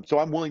 So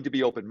I'm willing to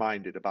be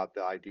open-minded about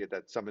the idea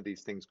that some of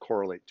these things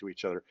correlate to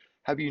each other.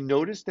 Have you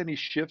noticed any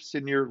shifts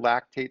in your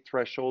lactate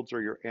thresholds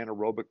or your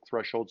anaerobic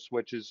threshold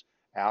switches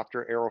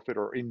after Airofit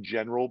or in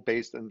general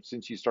based on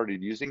since you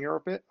started using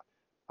Airofit?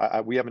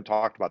 We haven't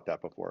talked about that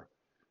before.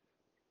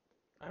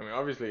 I mean,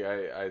 obviously,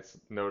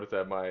 noticed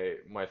that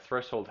my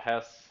threshold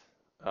has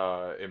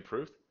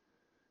improved.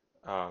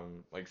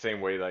 Like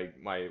same way, like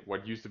my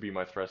what used to be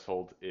my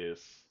threshold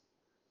is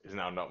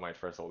now not my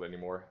threshold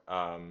anymore.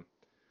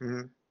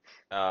 Hmm.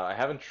 I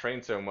haven't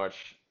trained so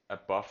much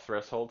above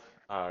threshold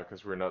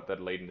because we're not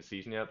that late in the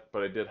season yet,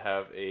 but I did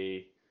have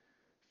a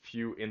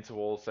few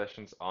interval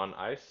sessions on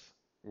ice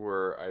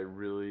where I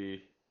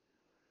really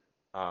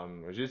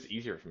it was just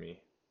easier for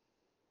me.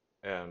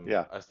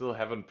 Yeah. I still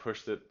haven't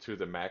pushed it to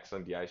the max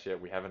on the ice yet.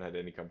 We haven't had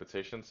any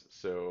competitions,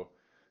 so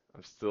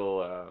I'm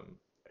still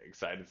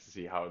excited to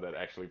see how that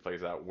actually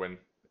plays out when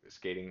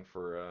skating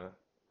for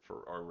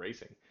our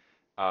racing.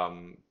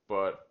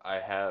 But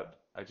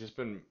I just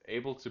been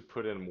able to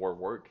put in more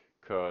work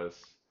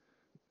because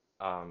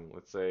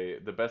let's say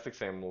the best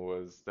example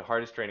was the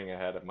hardest training I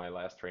had at my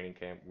last training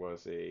camp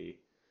was a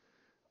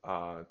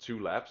 2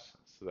 laps,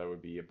 so that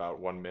would be about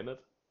 1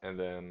 minute, and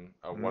then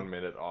a Hmm. 1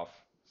 minute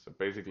off. So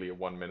basically a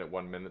 1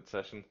 minute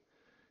session,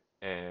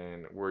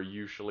 and where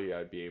usually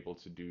I'd be able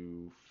to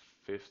do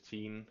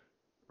 15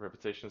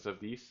 repetitions of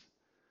these.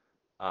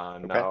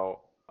 Okay.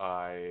 Now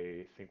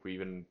I think we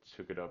even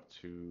took it up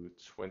to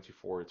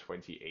 24,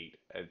 28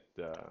 at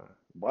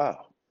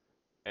Wow.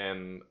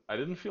 and I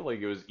didn't feel like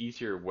it was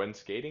easier when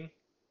skating,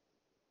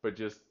 but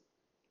just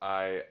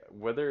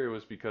whether it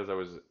was because I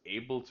was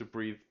able to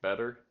breathe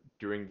better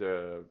during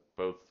the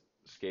both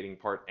skating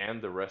part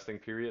and the resting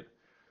period,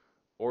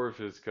 or if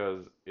it's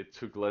because it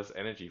took less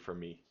energy for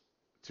me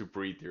to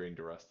breathe during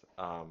the rest.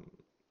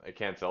 I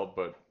can't tell,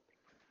 but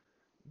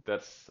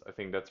I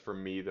think that's for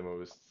me the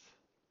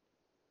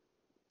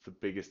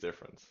biggest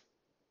difference.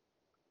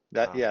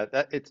 That Um, yeah,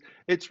 that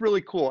it's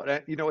really cool.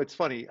 And it's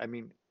funny. I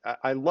mean,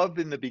 I love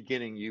in the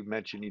beginning you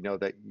mentioned,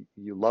 that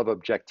you love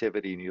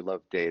objectivity and you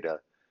love data.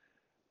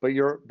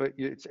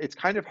 It's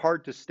kind of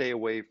hard to stay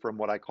away from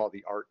what I call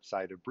the art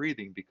side of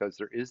breathing because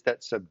there is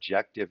that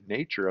subjective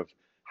nature of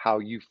how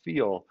you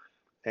feel.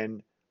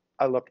 And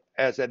I look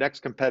as an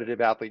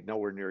ex-competitive athlete,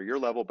 nowhere near your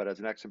level, but as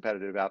an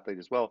ex-competitive athlete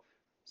as well,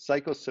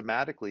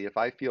 psychosomatically, if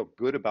I feel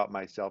good about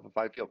myself, if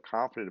I feel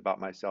confident about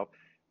myself,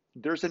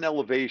 there's an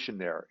elevation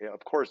there.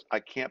 Of course,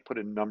 I can't put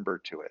a number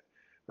to it,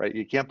 right?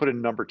 You can't put a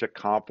number to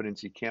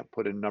confidence. You can't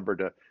put a number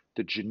to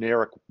the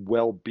generic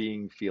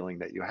well-being feeling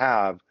that you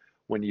have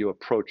when you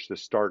approach the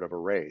start of a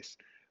race.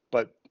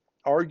 But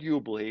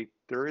arguably,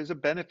 there is a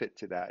benefit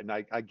to that. And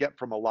I get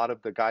from a lot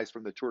of the guys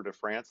from the Tour de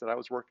France that I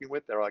was working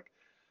with, they're like,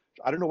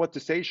 I don't know what to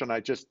say, Sean.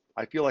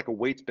 I feel like a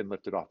weight's been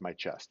lifted off my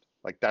chest.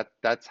 Like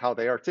that's how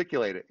they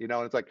articulate it. And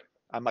it's like,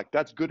 I'm like,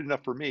 that's good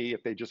enough for me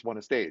if they just want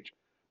a stage.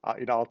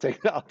 I'll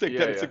take I'll take Yeah,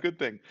 that. It's yeah. a good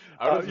thing.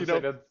 I would also say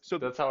that So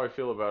that's how I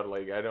feel about it.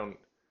 Like I don't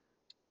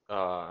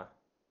uh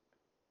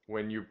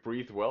when you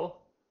breathe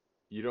well,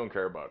 you don't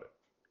care about it.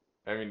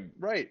 I mean,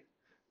 right.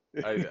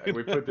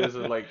 we put this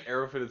as like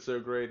Airofit is so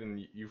great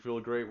and you feel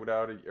great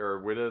without it or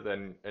with it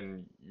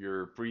and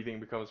your breathing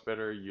becomes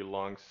better, your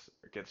lungs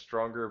get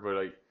stronger, but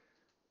like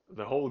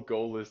the whole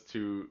goal is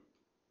to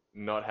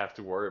not have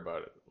to worry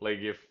about it. Like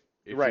if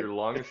Right. your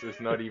lungs is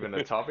not even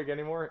a topic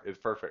anymore, it's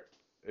perfect.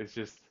 It's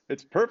just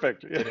It's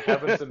perfect. it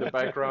happens in the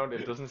background.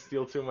 It doesn't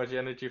steal too much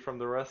energy from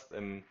the rest,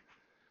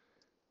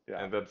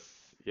 Yeah. and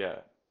that's yeah.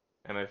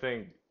 And I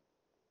think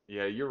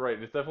yeah, you're right.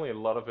 It's definitely a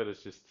lot of it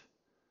is just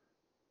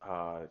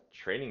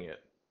training it,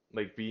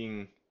 like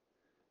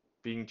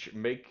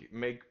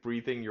make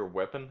breathing your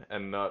weapon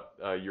and not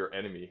your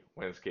enemy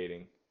when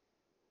skating.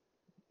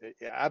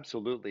 Yeah,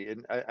 absolutely.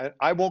 And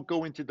I won't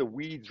go into the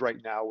weeds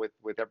right now with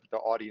the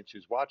audience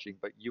who's watching,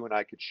 but you and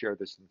I could share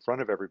this in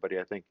front of everybody.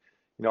 I think,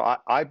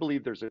 I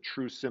believe there's a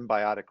true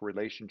symbiotic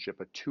relationship,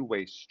 a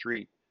two-way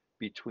street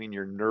between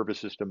your nervous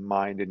system,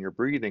 mind, and your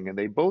breathing, and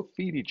they both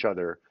feed each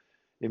other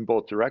in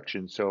both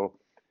directions. So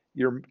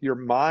your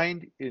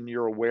mind in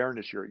your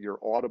awareness, your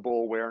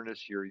audible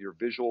awareness, your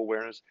visual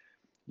awareness,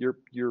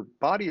 your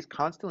body is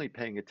constantly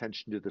paying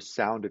attention to the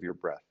sound of your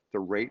breath, the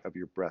rate of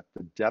your breath,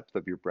 the depth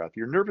of your breath.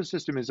 Your nervous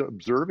system is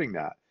observing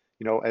that,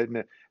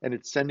 and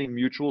it's sending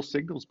mutual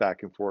signals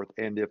back and forth.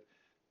 And if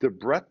the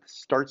breath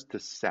starts to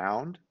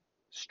sound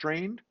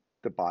strained,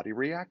 the body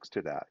reacts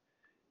to that.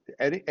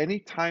 Any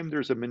time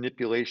there's a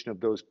manipulation of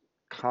those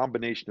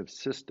combination of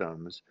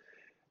systems,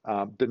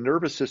 the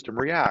nervous system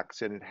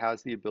reacts and it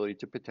has the ability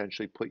to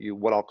potentially put you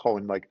what I'll call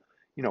in like,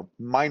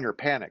 minor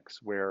panics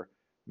where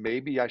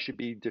maybe I should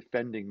be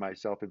defending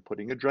myself and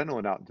putting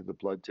adrenaline out into the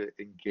blood to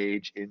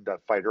engage in the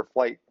fight or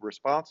flight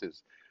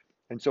responses.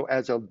 And so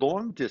as a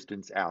long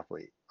distance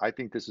athlete, I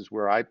think this is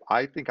where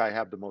I think I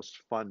have the most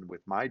fun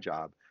with my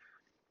job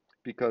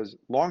because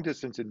long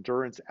distance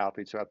endurance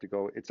athletes who have to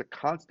go, it's a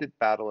constant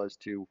battle as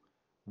to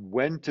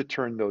when to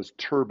turn those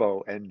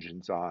turbo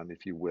engines on,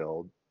 if you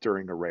will,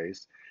 during a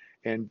race.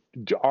 And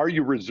are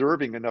you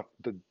reserving enough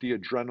the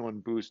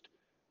adrenaline boost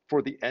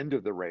for the end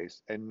of the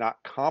race and not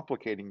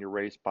complicating your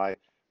race by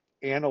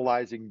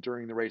analyzing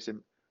during the race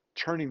and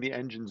turning the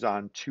engines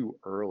on too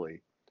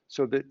early?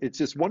 So that it's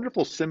this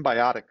wonderful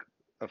symbiotic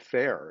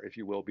affair, if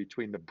you will,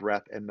 between the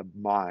breath and the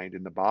mind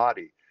and the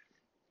body.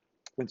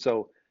 And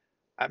so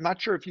I'm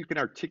not sure if you can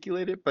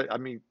articulate it, but I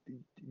mean,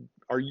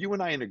 are you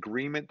and I in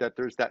agreement that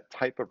there's that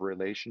type of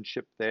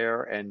relationship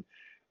there and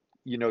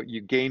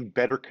you gain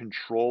better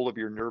control of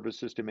your nervous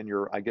system and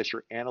your, I guess,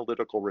 your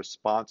analytical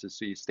responses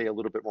so you stay a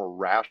little bit more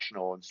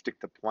rational and stick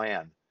to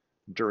plan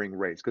during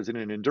race? Because in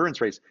an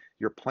endurance race,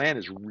 your plan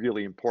is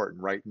really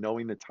important, right?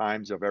 Knowing the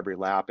times of every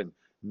lap and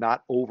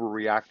not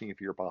overreacting if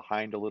you're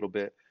behind a little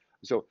bit.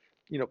 So,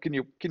 can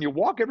you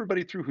walk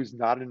everybody through who's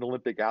not an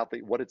Olympic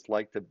athlete what it's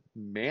like to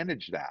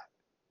manage that,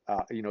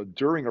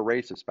 during a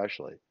race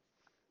especially?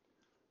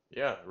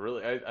 Yeah,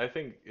 really. I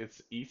think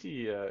it's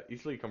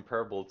easily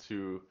comparable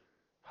to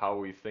how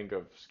we think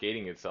of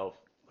skating itself.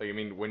 Like, I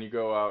mean, when you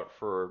go out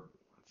for,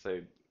 let's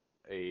say,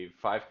 a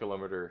 5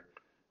 kilometer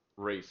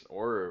race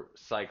or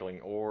cycling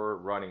or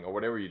running or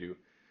whatever you do,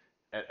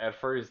 at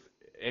first,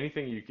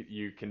 anything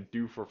you can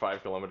do for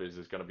 5 kilometers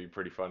is going to be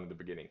pretty fun in the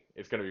beginning.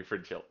 It's going to be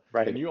pretty chill.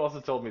 And Right. you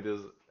also told me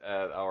this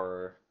at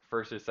our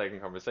first or second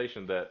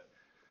conversation that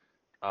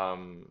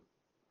um,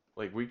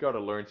 like we got to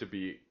learn to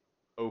be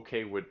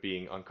okay with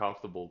being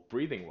uncomfortable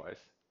breathing wise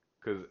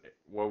because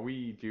what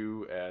we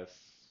do as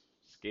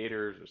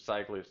skaters or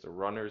cyclists or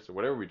runners or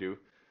whatever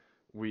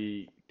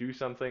we do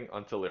something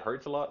until it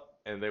hurts a lot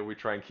and then we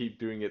try and keep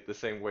doing it the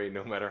same way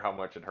no matter how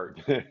much it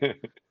hurts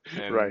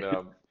and Right.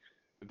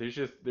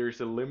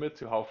 there's a limit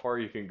to how far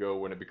you can go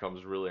when it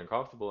becomes really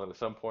uncomfortable and at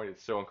some point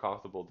it's so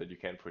uncomfortable that you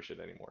can't push it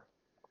anymore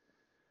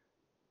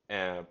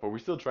and but we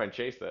still try and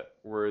chase that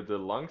where the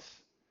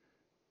lungs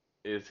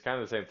it's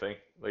kind of the same thing.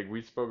 Like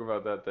we spoke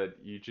about that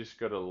you just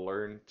gotta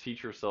learn,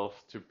 teach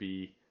yourself to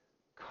be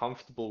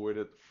comfortable with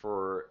it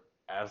for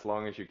as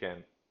long as you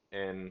can.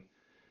 And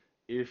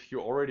if you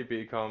already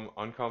become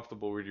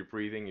uncomfortable with your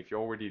breathing, if you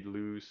already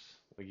lose,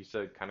 like you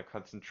said, kind of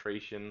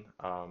concentration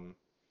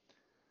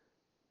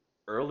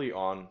early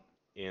on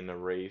in a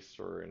race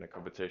or in a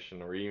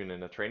competition or even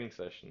in a training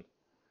session,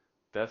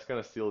 that's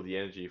gonna steal the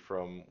energy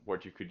from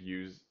what you could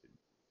use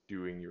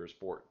doing your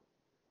sport.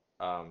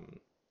 Um,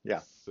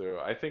 Yeah. So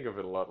I think of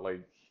it a lot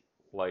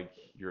like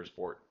your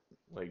sport.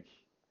 Like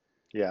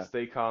Yeah.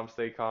 stay calm,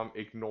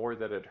 ignore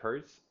that it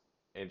hurts,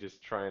 and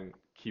just try and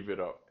keep it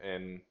up.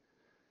 And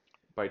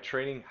by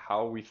training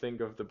how we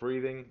think of the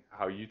breathing,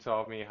 how you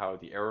taught me, how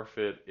the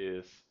Airofit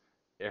is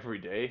every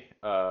day,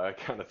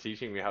 kind of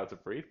teaching me how to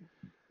breathe,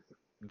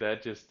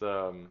 that just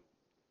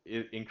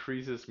it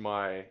increases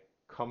my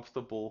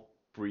comfortable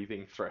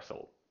breathing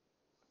threshold.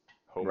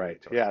 Right.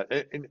 Homemade term. Yeah.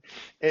 And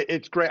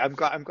it's great. I'm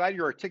glad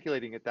you're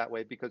articulating it that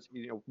way because,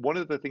 one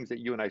of the things that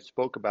you and I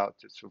spoke about,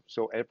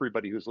 so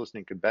everybody who's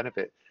listening can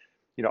benefit.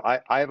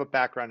 I have a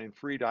background in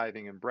free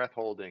diving and breath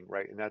holding,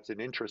 right? And that's an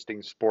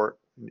interesting sport,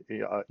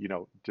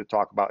 to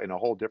talk about in a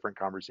whole different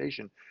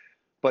conversation.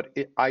 But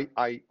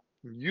I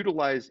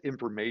utilize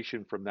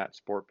information from that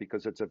sport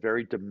because it's a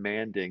very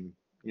demanding,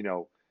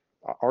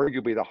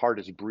 arguably the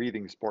hardest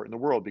breathing sport in the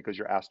world because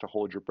you're asked to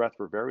hold your breath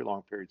for very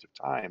long periods of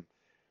time.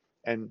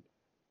 And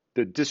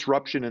the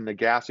disruption in the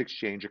gas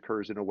exchange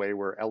occurs in a way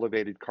where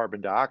elevated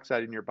carbon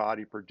dioxide in your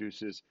body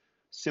produces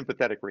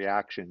sympathetic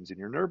reactions in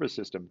your nervous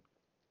system.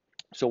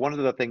 So one of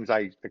the things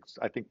I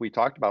think we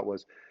talked about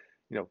was,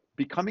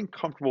 becoming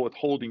comfortable with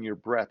holding your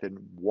breath and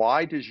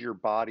why does your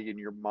body and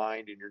your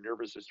mind and your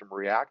nervous system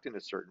react in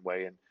a certain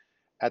way. And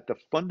at the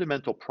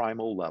fundamental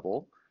primal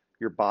level,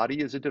 your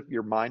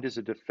mind is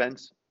a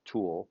defense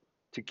tool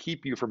to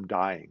keep you from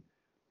dying,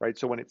 right?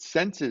 So when it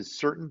senses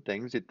certain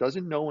things, it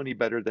doesn't know any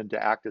better than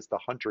to act as the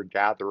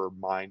hunter-gatherer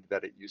mind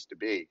that it used to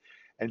be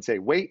and say,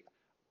 wait,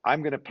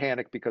 I'm going to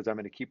panic because I'm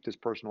going to keep this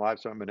person alive.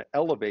 So I'm going to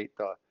elevate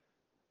the,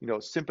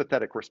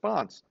 sympathetic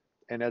response.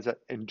 And as an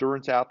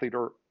endurance athlete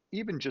or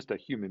even just a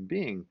human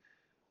being,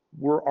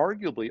 we're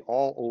arguably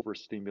all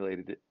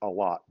overstimulated a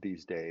lot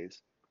these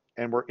days.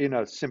 And we're in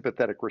a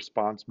sympathetic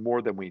response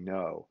more than we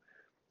know.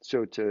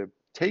 So to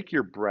take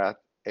your breath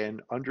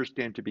and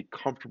understand to be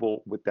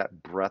comfortable with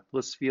that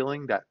breathless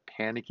feeling, that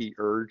panicky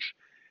urge,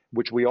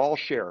 which we all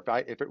share.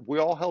 If we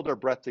all held our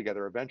breath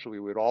together, eventually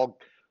we'd all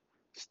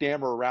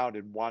stammer around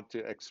and want to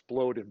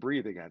explode and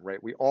breathe again,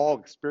 right? We all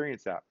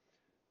experience that.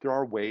 There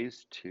are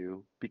ways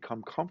to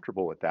become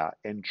comfortable with that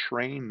and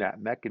train that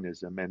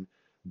mechanism and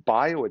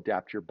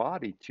bioadapt your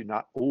body to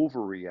not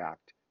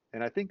overreact.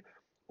 And I think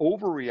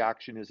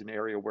overreaction is an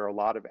area where a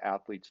lot of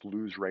athletes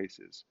lose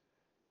races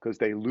because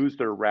they lose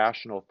their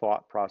rational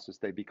thought process.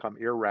 They become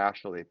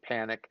irrational, they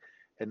panic,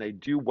 and they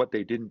do what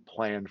they didn't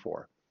plan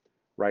for,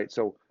 right?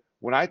 So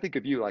when I think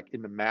of you, like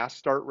in the mass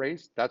start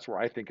race, that's where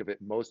I think of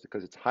it most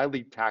because it's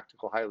highly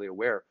tactical, highly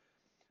aware.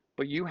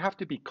 But you have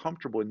to be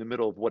comfortable in the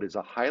middle of what is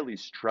a highly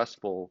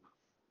stressful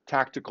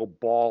tactical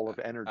ball of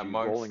energy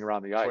Amongst rolling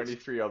around the ice,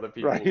 23 other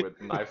people right?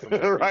 with knives on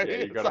their feet, Right? yeah,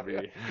 you It's gotta like,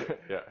 be,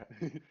 yeah.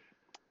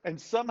 and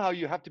somehow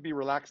you have to be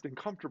relaxed and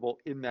comfortable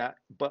in that,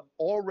 but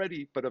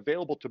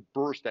available to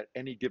burst at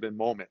any given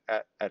moment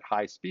at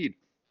high speed.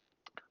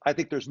 I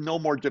think there's no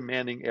more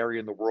demanding area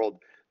in the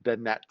world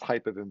than that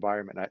type of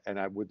environment. And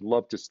I would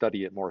love to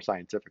study it more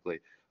scientifically.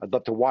 I'd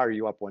love to wire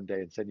you up one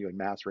day and send you in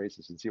mass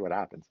races and see what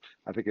happens.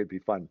 I think it'd be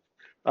fun.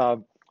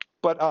 Um,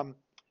 but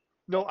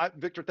no,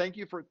 Victor, thank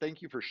you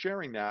for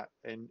sharing that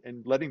and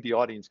letting the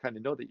audience kind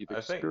of know that you've I think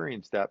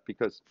experienced that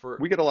because for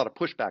we get a lot of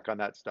pushback on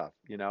that stuff,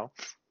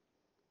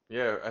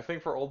 yeah, I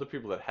think for all the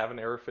people that have an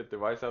Airofit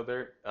device out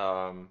there,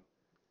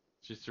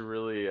 just to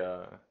really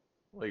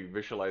like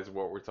visualize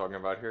what we're talking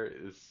about here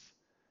is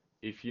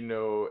if you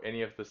know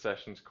any of the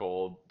sessions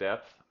called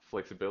depth,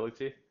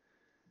 flexibility,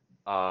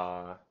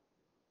 uh,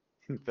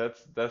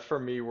 that's for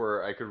me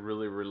where I could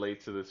really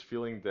relate to this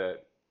feeling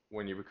that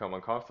when you become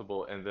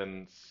uncomfortable and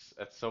then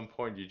at some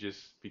point you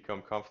just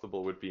become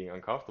comfortable with being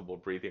uncomfortable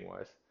breathing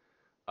wise.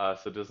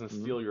 So it doesn't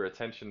Mhm. steal your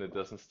attention, it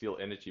doesn't steal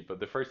energy. But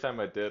the first time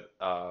I did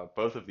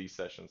both of these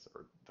sessions,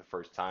 or the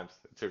first times,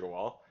 it took a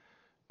while,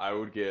 I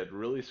would get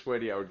really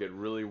sweaty, I would get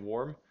really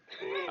warm,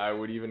 I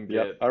would even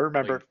Yep, get I like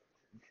remember.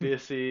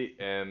 dizzy,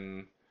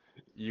 and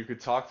you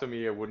could talk to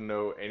me, I wouldn't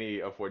know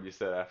any of what you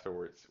said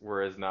afterwards.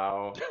 Whereas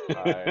now,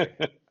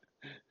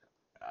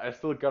 I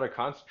still gotta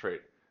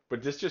concentrate.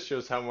 But this just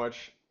shows how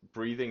much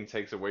breathing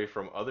takes away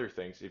from other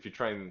things. If you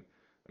try and,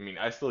 I mean,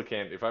 I still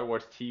can't. If I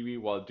watch TV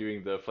while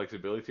doing the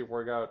flexibility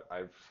workout,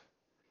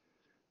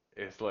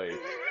 it's like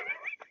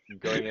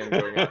going in,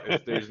 going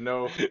out. There's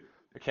no,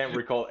 I can't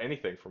recall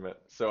anything from it.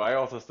 So I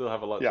also still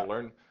have a lot to Yeah,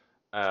 learn,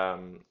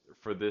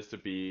 for this to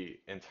be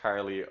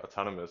entirely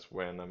autonomous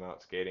when I'm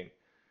out skating.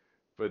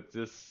 But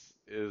this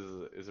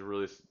is a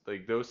really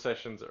like those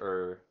sessions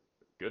are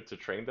good to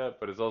train that,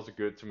 but it's also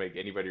good to make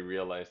anybody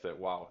realize that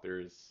wow,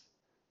 there's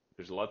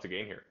a lot to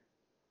gain here.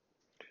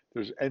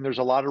 there's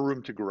a lot of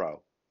room to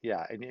grow.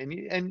 Yeah,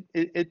 and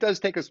it does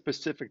take a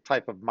specific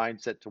type of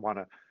mindset to want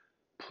to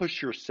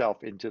push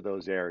yourself into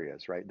those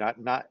areas, right?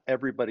 Not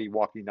everybody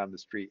walking down the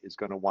street is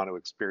going to want to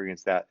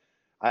experience that.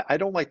 I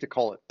don't like to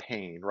call it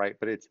pain, right?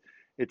 But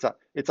it's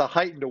a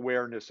heightened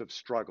awareness of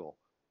struggle,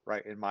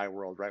 right? In my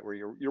world, right, where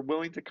you're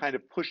willing to kind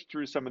of push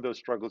through some of those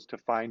struggles to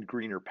find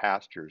greener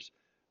pastures,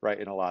 right?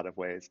 In a lot of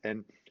ways,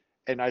 and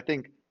I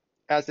think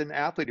as an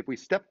athlete,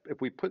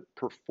 if we put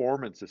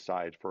performance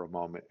aside for a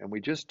moment and we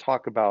just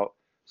talk about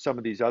some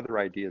of these other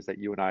ideas that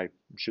you and I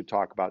should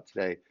talk about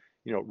today,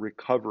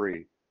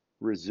 recovery,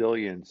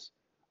 resilience,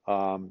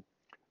 um,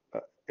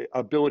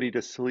 ability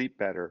to sleep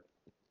better.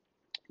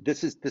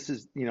 This is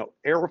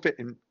Airofit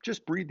and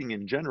just breathing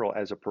in general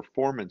as a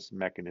performance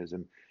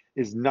mechanism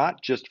is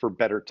not just for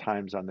better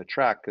times on the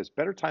track, because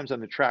better times on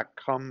the track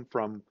come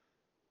from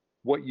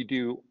what you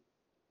do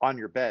on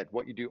your bed,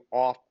 what you do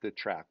off the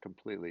track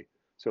completely.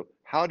 So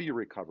how do you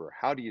recover?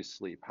 How do you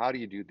sleep? How do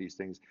you do these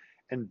things?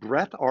 And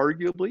breath,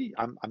 arguably,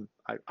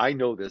 I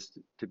know this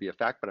to be a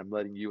fact, but I'm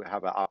letting you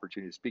have an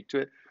opportunity to speak to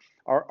it.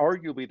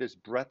 Arguably, this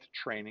breath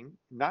training,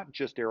 not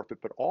just Airofit,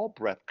 but all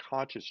breath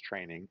conscious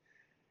training,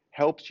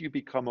 helps you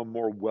become a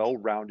more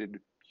well-rounded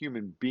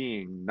human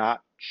being,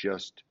 not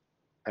just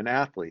an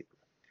athlete,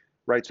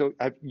 right? So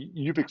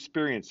you've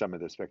experienced some of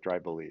this, Victor, I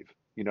believe,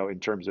 in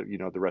terms of,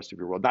 the rest of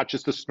your world, not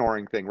just the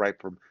snoring thing, right?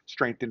 From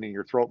strengthening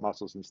your throat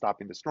muscles and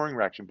stopping the snoring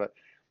reaction, but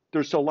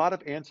there's a lot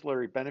of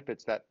ancillary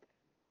benefits that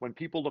when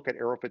people look at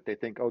Aerofit, they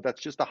think, oh,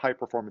 that's just a high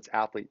performance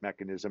athlete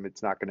mechanism.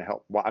 It's not going to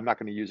help. Well, I'm not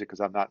going to use it because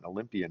I'm not an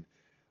Olympian.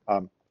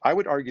 I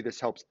would argue this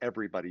helps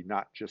everybody,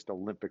 not just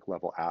Olympic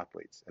level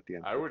athletes at the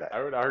end I of the would day.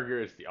 I would argue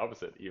it's the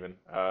opposite even.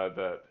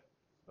 That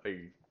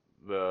like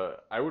the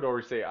I would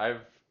always say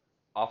I've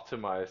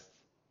optimized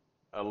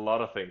a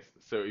lot of things.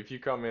 So if you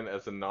come in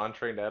as a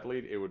non-trained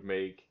athlete, it would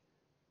make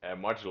a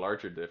much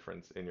larger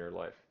difference in your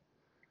life.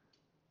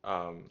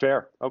 Um,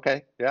 Fair.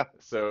 Okay. Yeah.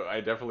 so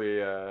I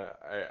definitely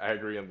I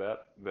agree on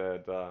that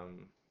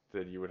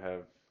that you would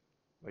have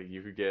like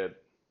you could get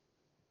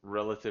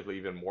relatively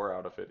even more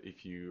out of it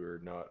if you're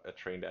not a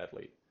trained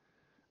athlete.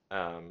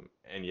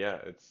 And yeah,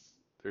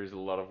 there's a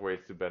lot of ways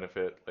to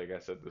benefit. Like I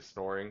said, the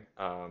snoring.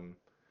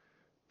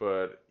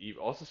 But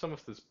also some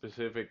of the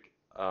specific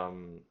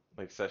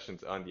like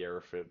sessions on the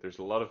Airofit. There's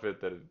a lot of it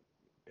that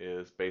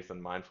is based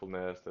on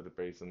mindfulness, that is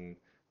based on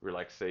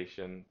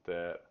relaxation,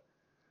 that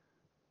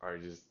are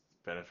just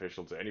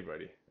beneficial to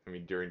anybody. I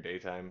mean, during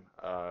daytime,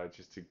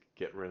 just to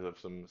get rid of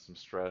some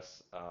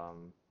stress.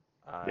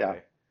 Yeah.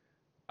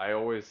 I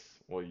always,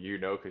 well,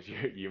 because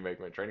you make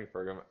my training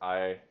program.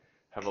 I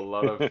have a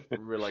lot of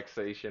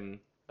relaxation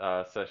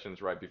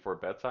sessions right before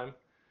bedtime,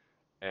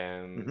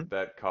 and Hmm.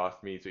 that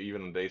caused me to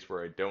even on days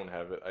where I don't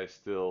have it, I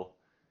still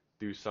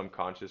do some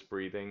conscious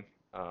breathing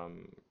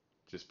um,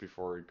 just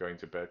before going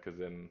to bed, because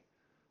then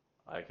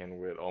I can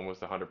with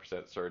almost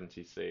 100%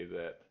 certainty say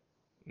that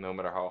no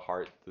matter how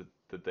hard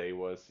the day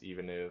was,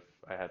 even if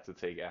I had to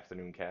take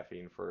afternoon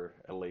caffeine for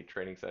a late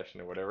training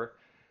session or whatever,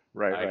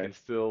 Right. I Right. can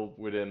still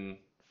within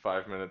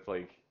 5 minutes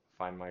like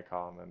find my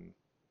calm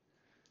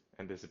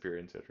and disappear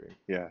into a dream.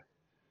 Yeah.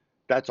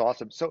 That's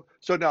awesome. So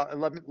now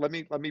let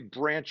me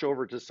branch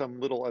over to some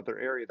little other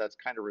area that's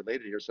kind of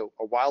related here. So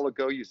a while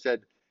ago you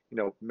said,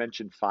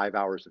 mentioned 5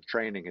 hours of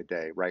training a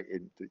day, right?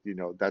 And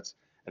that's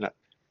and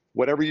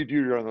whatever you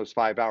do during those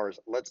 5 hours,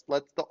 let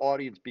the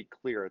audience be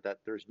clear that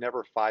there's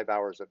never 5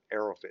 hours of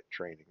Aerofit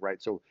training,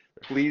 right? So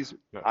please,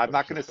 No, I'm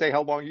not going to no. say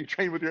how long you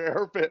train with your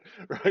Aerofit,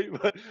 right?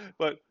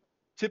 But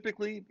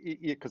typically,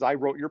 because I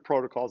wrote your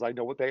protocols, I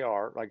know what they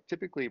are. Like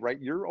typically, right,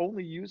 you're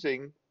only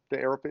using the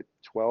Aerofit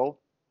 12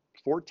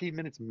 14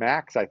 minutes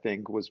max, I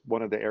think, was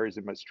one of the areas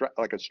in my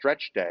like a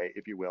stretch day,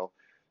 if you will.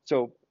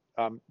 So,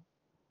 um,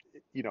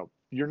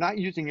 you're not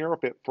using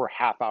Aerofit for a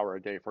half hour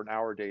a day, for an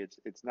hour a day.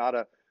 It's not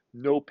a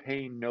no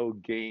pain, no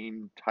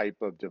gain type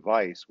of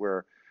device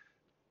where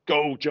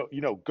go, Joe,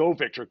 go,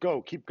 Victor,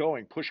 go, keep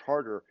going, push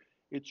harder.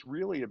 It's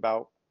really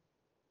about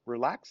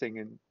relaxing,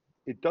 and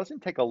it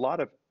doesn't take a lot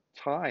of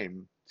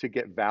time to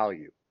get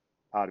value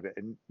out of it.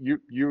 And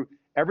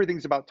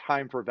everything's about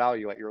time for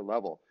value at your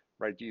level,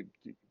 right?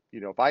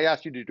 If I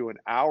asked you to do an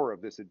hour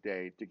of this a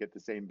day to get the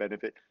same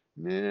benefit,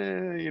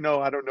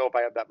 I don't know if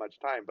I have that much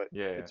time, but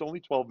Yeah, yeah. it's only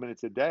 12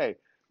 minutes a day.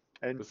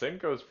 The And same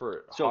goes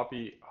for so,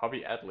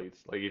 hobby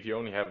athletes. Like if you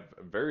only have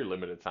a very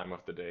limited time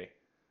of the day,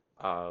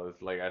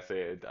 like I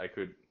say, I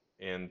could,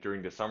 and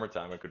during the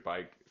summertime, I could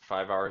bike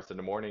 5 hours in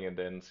the morning and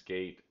then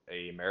skate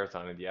a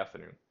marathon in the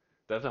afternoon.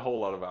 That's a whole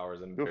lot of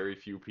hours, and oof, very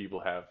few people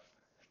have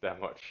that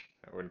much.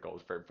 I wouldn't call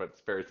it spare, but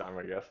spare time,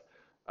 I guess.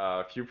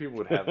 Few people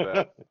would have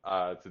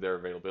that to their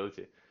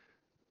availability.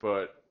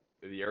 But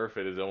the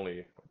Airfit is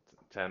only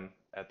 10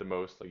 at the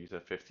most, like you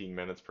said, 15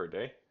 minutes per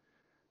day.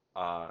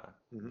 Uh,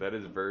 mhm, that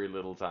is very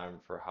little time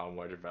for how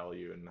much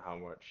value and how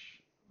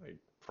much like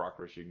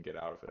progress you can get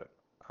out of it.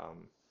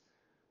 Um,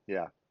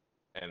 yeah,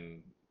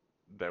 and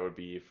that would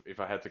be if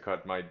I had to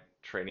cut my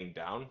training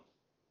down,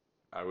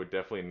 I would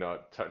definitely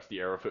not touch the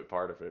Aerofit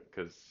part of it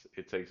because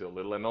it takes a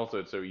little, and also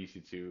it's so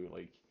easy to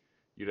like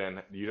you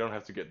don't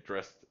have to get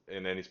dressed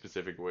in any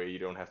specific way. You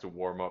don't have to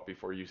warm up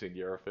before using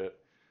the Aerofit.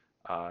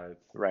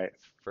 It's right.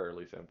 it's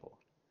fairly simple.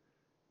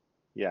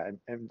 Yeah.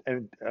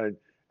 And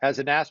as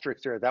an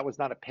asterisk there, that was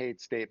not a paid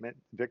statement.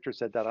 Victor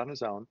said that on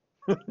his own.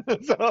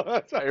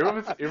 So,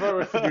 If I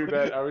was to do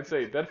that, I would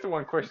say that's the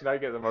one question I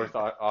get the most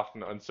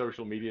often on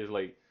social media is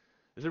like,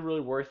 is it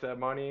really worth that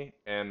money?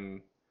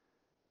 And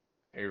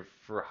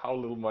for how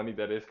little money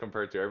that is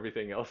compared to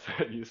everything else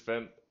that you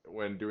spent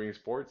when doing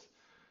sports,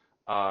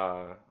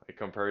 Like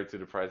compared to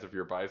the price of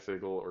your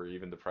bicycle or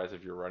even the price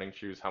of your running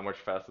shoes, how much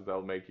faster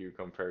that'll make you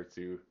compared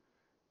to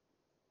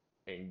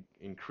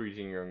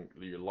increasing your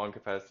lung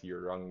capacity,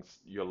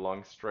 your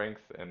lung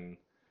strength, and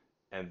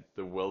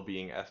the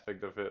well-being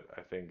aspect of it.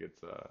 I think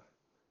it's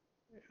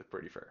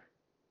pretty fair.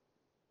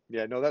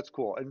 Yeah, no, that's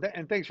cool.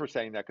 And thanks for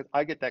saying that because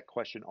I get that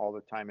question all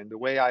the time. And the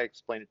way I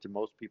explain it to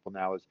most people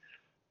now is,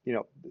 you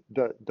know,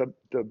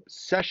 the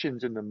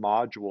sessions and the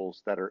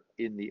modules that are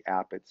in the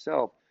app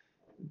itself,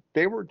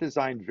 they were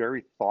designed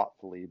very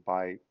thoughtfully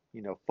by,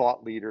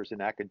 thought leaders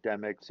and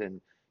academics and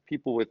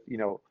people with,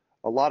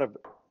 a lot of,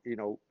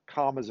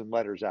 commas and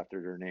letters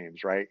after their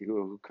names, right?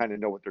 Who kind of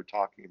know what they're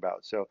talking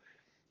about. So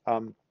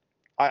um,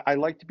 I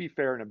like to be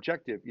fair and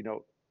objective.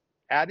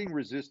 Adding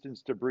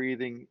resistance to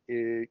breathing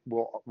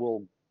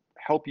will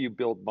help you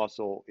build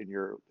muscle in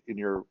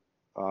your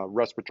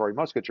respiratory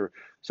musculature.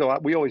 So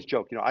we always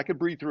joke, I could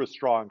breathe through a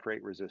straw and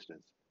create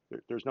resistance.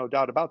 There's no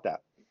doubt about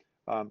that.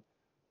 Um,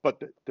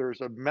 but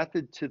there's a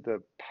method to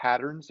the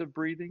patterns of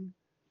breathing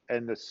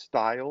and the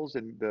styles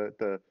and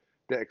the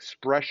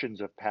expressions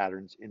of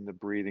patterns in the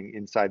breathing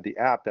inside the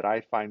app that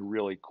I find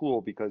really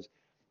cool because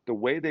the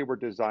way they were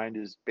designed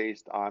is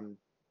based on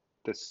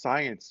the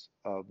science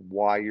of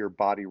why your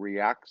body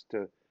reacts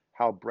to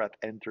how breath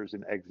enters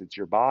and exits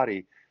your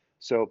body.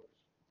 So,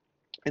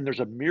 and there's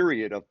a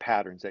myriad of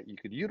patterns that you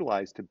could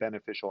utilize to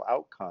beneficial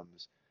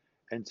outcomes.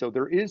 And so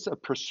there is a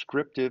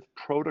prescriptive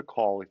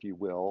protocol, if you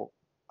will,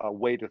 a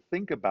way to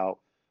think about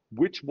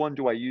which one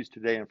do I use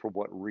today and for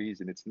what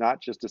reason. It's not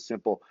just a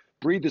simple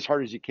breathe as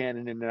hard as you can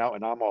in and out,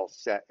 and I'm all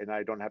set and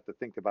I don't have to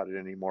think about it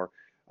anymore.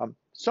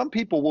 Some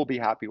people will be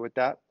happy with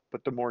that,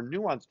 but the more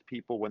nuanced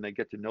people, when they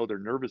get to know their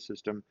nervous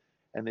system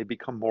and they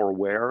become more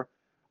aware,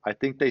 I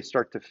think they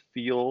start to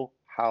feel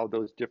how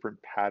those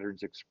different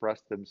patterns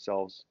express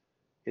themselves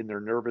in their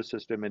nervous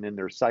system and in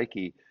their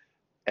psyche,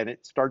 and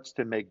it starts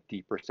to make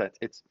deeper sense.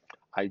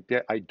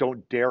 I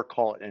don't dare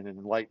call it an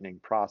enlightening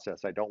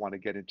process. I don't want to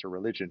get into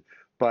religion,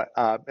 but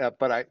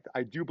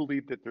I do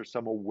believe that there's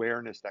some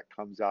awareness that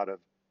comes out of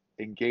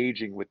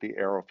engaging with the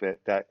Airofit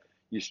that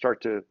you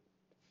start to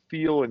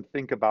feel and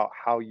think about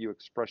how you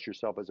express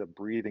yourself as a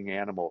breathing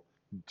animal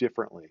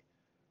differently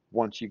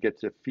once you get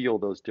to feel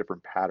those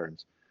different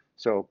patterns.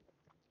 So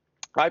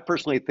I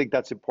personally think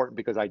that's important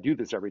because I do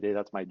this every day.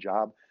 That's my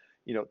job.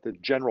 The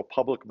general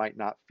public might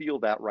not feel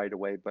that right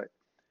away, but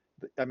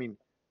I mean,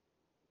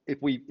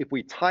 if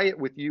we tie it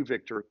with you,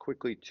 Victor,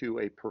 quickly to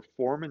a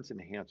performance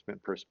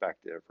enhancement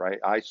perspective, right?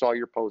 I saw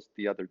your post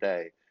the other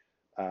day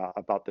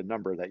about the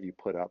number that you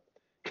put up.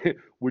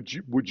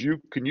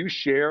 Can you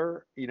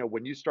share,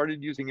 when you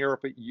started using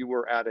Airofit, you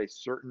were at a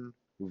certain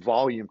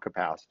volume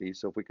capacity.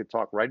 So if we could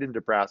talk right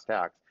into brass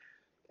tacks,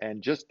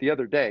 and just the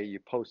other day, you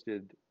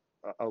posted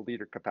a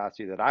liter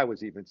capacity that I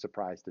was even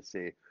surprised to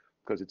see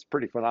because it's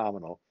pretty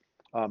phenomenal.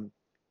 Um,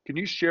 can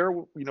you share,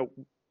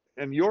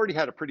 and you already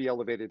had a pretty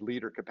elevated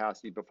liter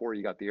capacity before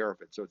you got the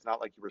Airofit, so it's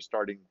not like you were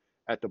starting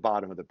at the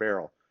bottom of the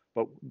barrel.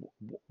 But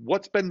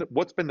what's been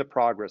the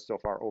progress so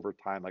far over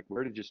time? Like,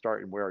 where did you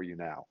start and where are you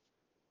now,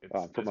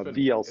 from It's a been it's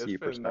VLC been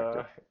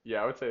perspective?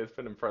 yeah, I would say it's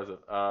been impressive.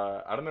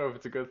 I don't know if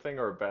it's a good thing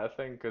or a bad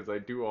thing because I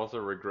do also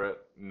regret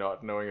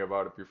not knowing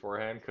about it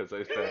beforehand because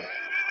I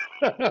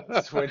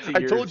spent 20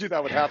 I told you years.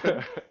 that would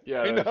happen.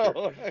 Yeah, I that's true.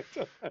 know.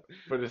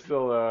 But it's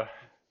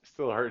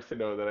still hurts to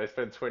know that I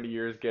spent 20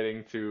 years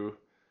getting to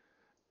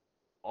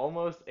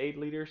almost 8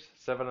 liters,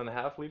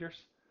 7.5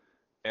 liters,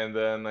 and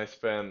then I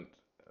spent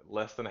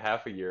less than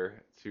half a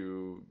year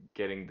to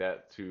getting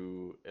that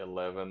to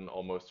 11,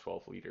 almost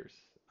 12 liters.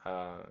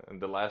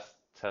 And the last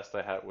test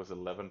I had was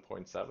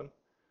 11.7.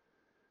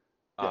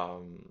 Yep.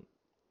 Um,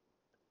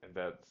 and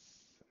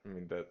I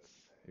mean,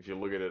 if you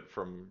look at it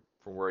from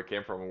where I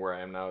came from and where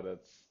I am now,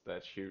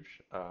 that's huge.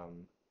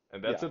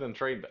 And that's Yeah. an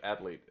untrained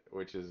athlete,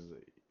 which is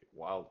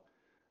wild.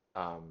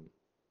 Um,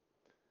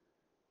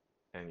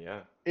 and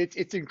yeah,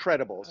 It's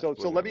incredible. that's So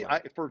blew let my me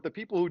mind. for the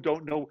people who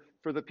don't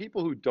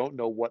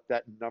know what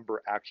that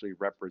number actually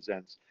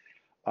represents,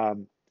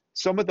 um,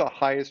 some of the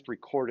highest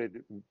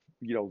recorded,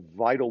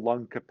 vital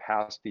lung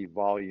capacity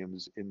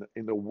volumes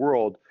in the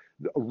world.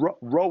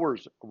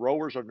 Rowers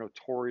are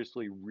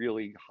notoriously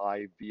really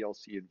high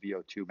VLC and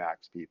VO2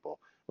 max people,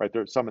 right?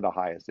 They're some of the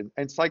highest,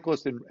 and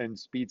cyclists and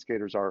speed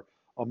skaters are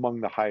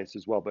among the highest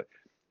as well. But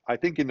I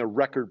think in the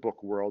record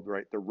book world,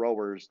 right, the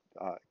rowers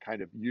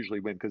kind of usually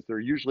win because they're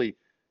usually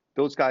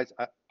those guys.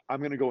 I'm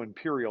going to go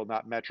imperial,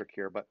 not metric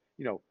here, but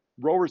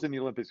rowers in the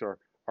Olympics are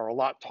a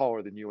lot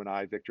taller than you and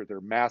I, Victor. They're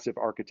massive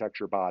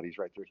architecture bodies,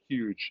 right? They're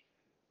huge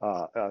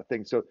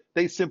things. So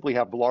they simply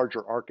have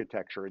larger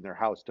architecture in their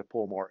house to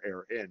pull more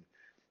air in.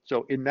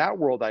 So in that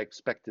world, I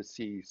expect to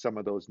see some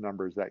of those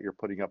numbers that you're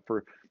putting up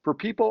for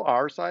people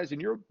our size,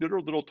 and you're a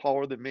little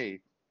taller than me,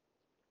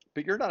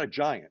 but you're not a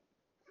giant,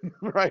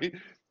 right?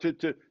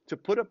 To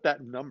put up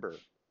that number,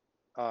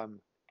 um,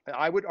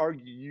 I would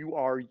argue you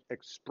are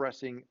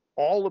expressing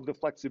all of the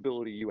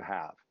flexibility you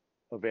have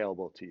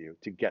available to you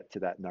to get to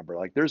that number.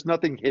 Like there's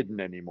nothing hidden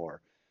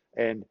anymore.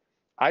 And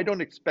I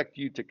don't expect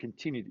you to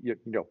continue,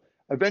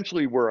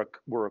 eventually we're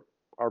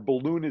our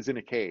balloon is in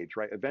a cage,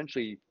 right?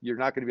 Eventually, you're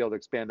not going to be able to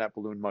expand that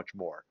balloon much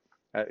more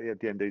at the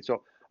end of the day.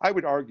 So I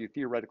would argue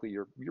theoretically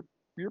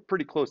you're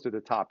pretty close to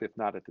the top, if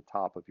not at the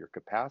top of your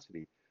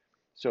capacity.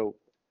 So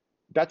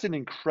that's an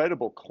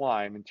incredible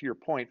climb. And to your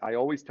point, I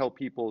always tell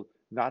people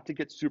not to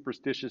get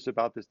superstitious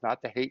about this,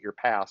 not to hate your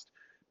past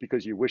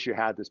because you wish you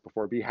had this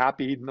before. Be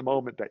happy in the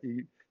moment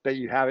that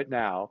you have it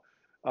now.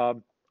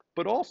 Um,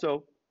 but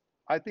also,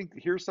 I think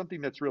here's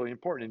something that's really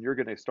important, and you're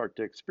going to start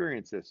to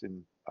experience this.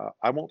 And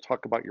I won't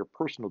talk about your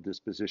personal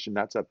disposition;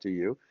 that's up to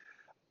you.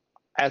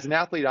 As an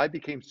athlete, I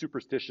became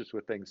superstitious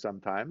with things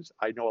sometimes.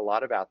 I know a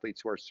lot of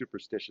athletes who are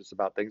superstitious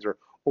about things or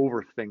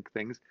overthink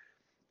things.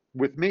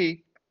 With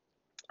me,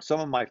 some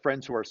of my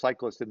friends who are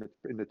cyclists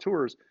in the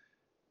tours,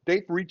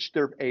 they've reached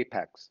their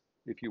apex,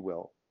 if you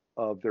will,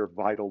 of their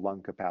vital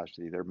lung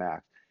capacity, their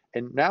max.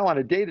 And now on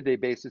a day-to-day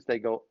basis,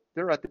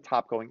 they're at the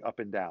top going up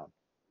and down,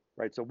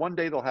 right? So one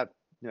day they'll have,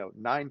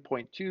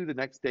 9.2, the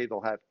next day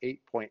they'll have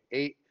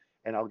 8.8,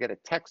 and I'll get a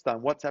text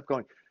on WhatsApp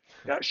going,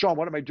 Sean,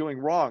 what am I doing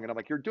wrong? And I'm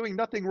like, you're doing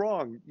nothing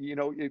wrong.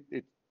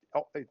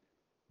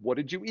 What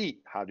did you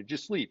eat? How did you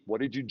sleep?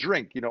 What did you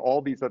drink?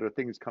 All these other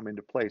things come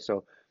into play.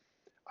 So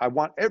I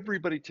want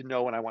everybody to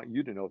know, and I want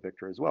you to know,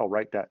 Victor, as well,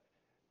 right? That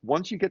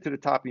once you get to the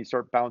top and you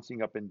start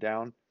bouncing up and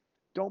down,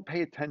 don't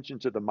pay attention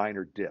to the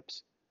minor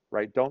dips,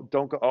 right? Don't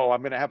go, oh,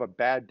 I'm going to have a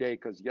bad day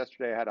because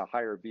yesterday I had a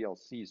higher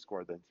VLC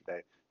score than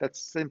today. That's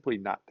simply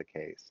not the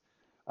case.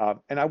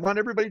 And I want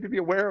everybody to be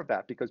aware of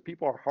that because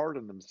people are hard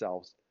on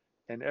themselves,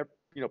 and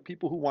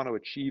people who want to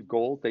achieve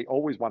goals, they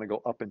always want to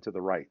go up and to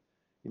the right.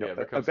 Yeah, it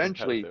becomes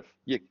Eventually, competitive.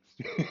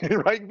 you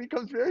right, it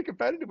becomes very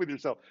competitive with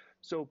yourself.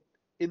 So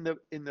in the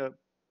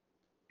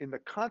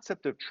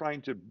concept of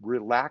trying to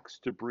relax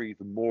to breathe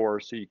more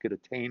so you could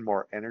attain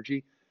more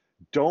energy,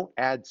 don't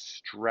add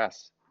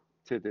stress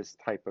to this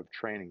type of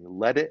training.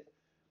 Let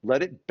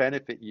it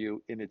benefit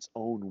you in its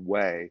own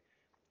way,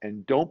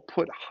 and don't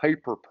put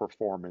hyper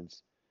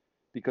performance,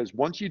 because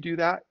once you do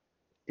that,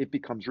 it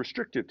becomes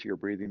restrictive to your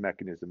breathing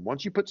mechanism.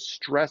 Once you put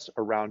stress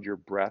around your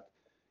breath,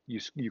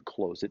 you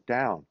close it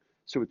down.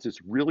 So it's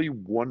this really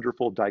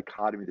wonderful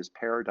dichotomy, this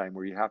paradigm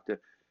where you have to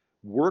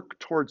work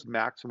towards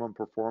maximum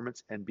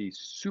performance and be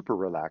super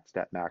relaxed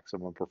at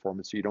maximum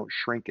performance so you don't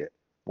shrink it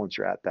once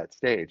you're at that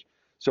stage.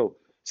 So,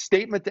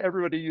 statement to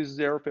everybody who uses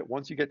Airofit: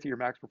 once you get to your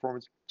max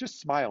performance, just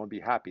smile and be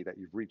happy that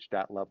you've reached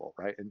that level,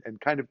 right? And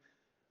kind of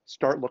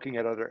start looking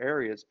at other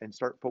areas and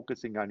start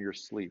focusing on your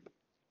sleep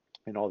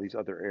and all these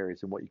other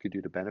areas and what you could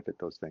do to benefit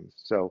those things.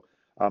 So,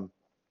 um,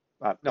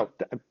 no,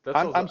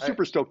 That's I'm also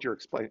super stoked you're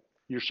I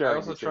sharing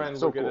also these try things. and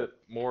So look at cool. it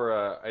more.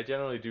 I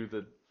generally do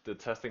the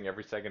testing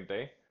every second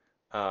day,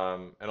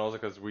 and also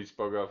because we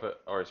spoke of it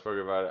or spoke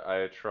about it,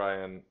 I try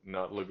and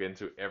not look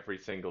into every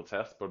single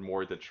test, but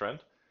more the trend,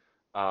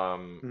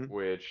 Mhm.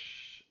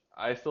 which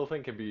I still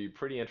think can be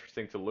pretty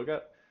interesting to look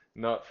at.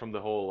 Not from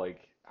the whole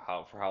like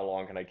how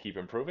long can I keep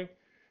improving,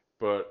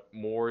 but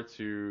more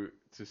to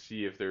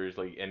see if there's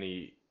like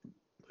any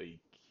like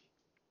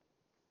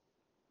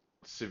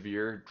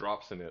severe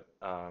drops in it.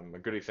 A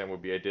good example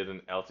would be I did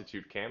an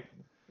altitude camp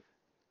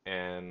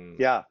and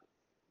Yeah.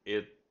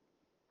 it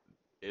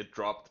it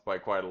dropped by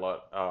quite a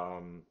lot.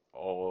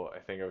 I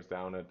think I was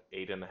down at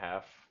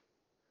 8.5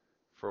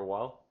 for a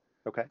while,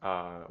 Okay.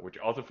 which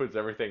also puts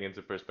everything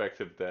into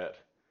perspective that,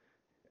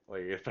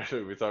 like,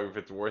 especially if we talk if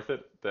it's worth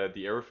it, that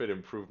the Airofit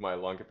improved my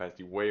lung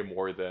capacity way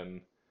more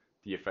than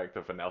the effect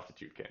of an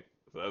altitude camp.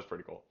 So that's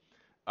pretty cool.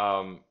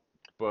 Um,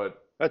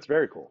 but That's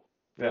very cool.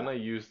 then Yeah. I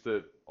used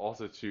it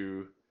also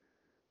to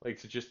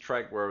just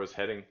track where I was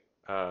heading,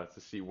 to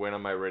see when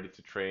am I ready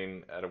to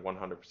train at a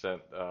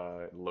 100%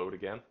 load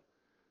again,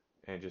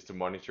 and just to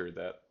monitor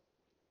that.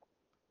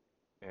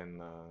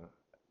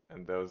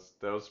 and that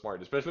was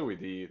smart, especially with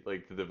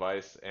the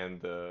device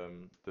and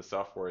the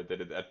software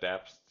that it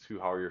adapts to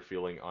how you're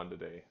feeling on the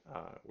day,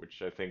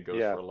 which I think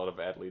goes for Yeah. a lot of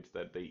athletes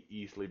that they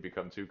easily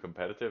become too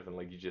competitive, and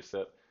like you just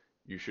said,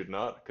 you should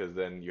not, because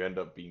then you end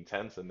up being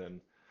tense, and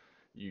then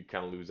you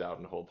kind of lose out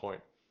on the whole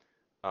point.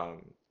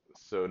 Um,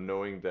 so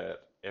knowing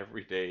that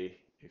every day,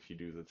 if you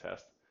do the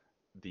test,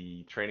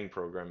 the training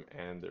program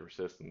and the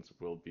resistance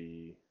will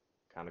be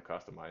kind of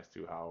customized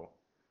to how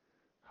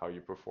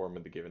you perform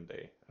in the given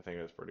day. I think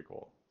that's pretty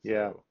cool.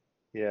 Yeah, So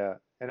yeah,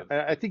 and that's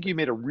I that's think the you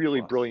made a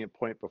really plus. brilliant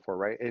point before,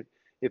 right?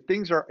 If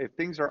things are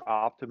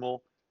optimal,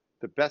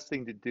 the best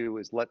thing to do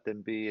is let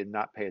them be and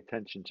not pay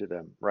attention to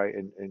them, right?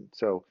 And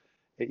so,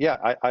 yeah,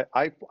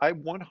 I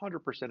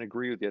 100%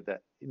 agree with you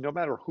that no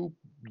matter who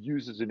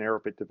uses an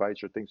Airofit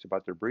device or thinks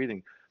about their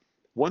breathing,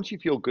 once you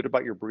feel good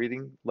about your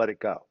breathing, let it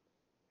go.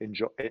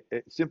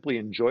 Simply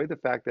enjoy the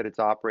fact that it's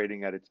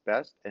operating at its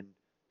best and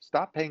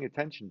stop paying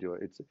attention to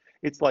it.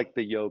 It's like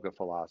the yoga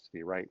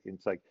philosophy, right?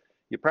 It's like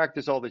you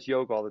practice all this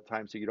yoga all the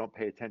time so you don't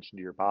pay attention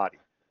to your body.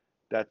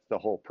 That's the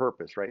whole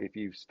purpose, right? If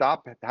you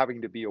stop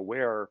having to be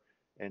aware,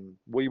 and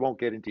we won't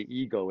get into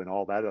ego and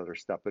all that other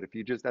stuff, but if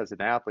you just as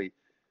an athlete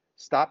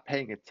stop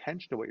paying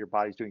attention to what your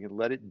body's doing and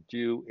let it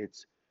do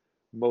its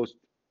most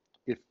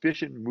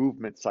efficient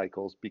movement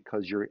cycles,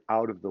 because you're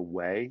out of the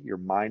way, your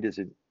mind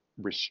isn't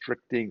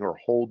restricting or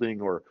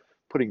holding or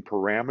putting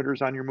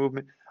parameters on your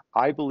movement,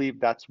 I believe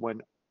that's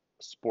when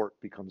sport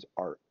becomes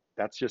art.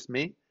 That's just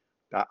me.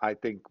 I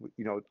think,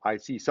 I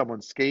see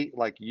someone skate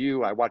like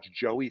you. I watch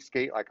Joey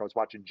skate like I was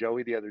watching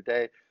Joey the other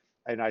day,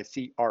 and I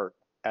see art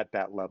at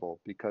that level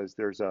because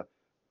there's a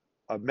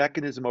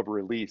mechanism of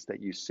release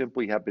that you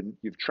simply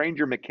you've trained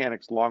your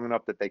mechanics long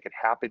enough that they could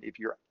happen if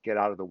you get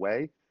out of the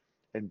way.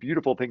 And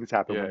beautiful things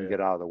happen Yeah, when you yeah.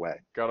 get out of the way,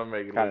 Gotta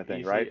make it kind look of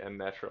thing, right? easy and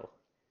natural.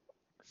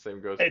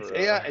 Same goes It's for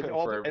yeah, and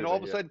for all everything.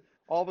 of a Yeah.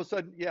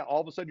 sudden, yeah,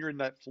 all of a sudden you're in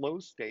that flow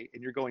state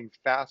and you're going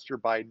faster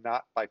by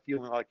not by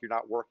feeling like you're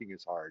not working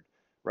as hard,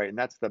 right? And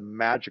that's the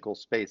magical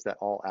space that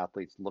all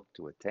athletes look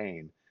to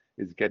attain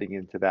is getting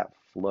into that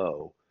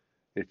flow,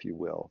 if you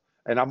will.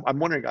 And I'm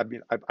wondering, I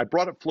mean, I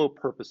brought up flow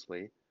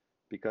purposely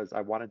because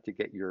I wanted to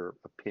get your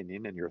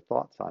opinion and your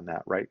thoughts on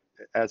that, right?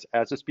 As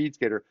a speed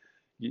skater,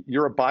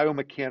 you're a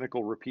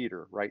biomechanical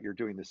repeater, right? You're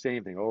doing the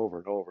same thing over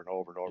and over and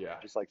over and over Yeah. again,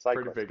 just like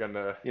Pretty cyclists, big on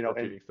the and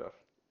repeating stuff.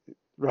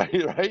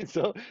 right, right.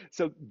 So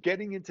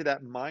getting into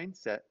that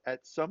mindset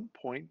at some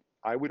point,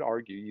 I would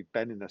argue you've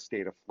been in a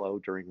state of flow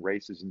during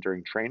races and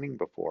during training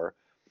before.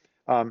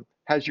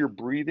 Has your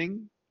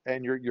breathing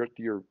and your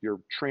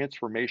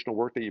transformational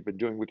work that you've been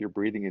doing with your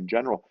breathing in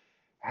general,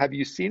 have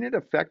you seen it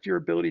affect your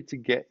ability to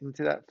get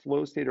into that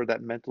flow state or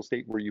that mental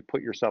state where you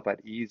put yourself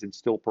at ease and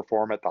still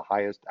perform at the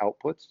highest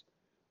outputs?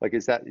 Like,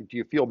 do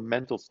you feel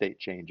mental state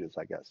changes,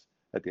 I guess,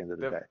 at the end of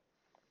the Def day?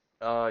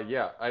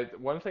 yeah, I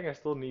one thing I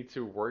still need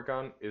to work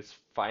on is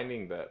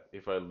finding that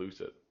if I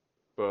lose it.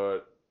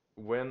 But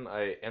when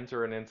I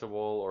enter an interval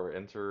or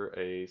enter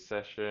a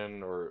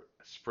session or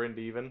a sprint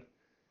even,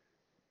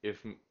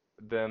 if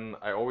then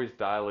I always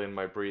dial in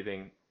my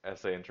breathing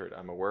as I enter it.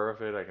 I'm aware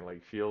of it, I can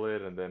like feel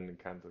it, and then it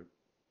kind of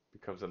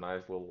becomes a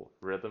nice little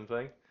rhythm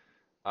thing.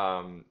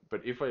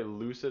 But if I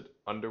lose it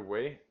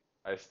underway,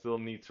 I still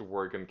need to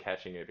work on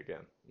catching it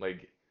again,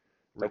 like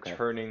Okay.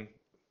 returning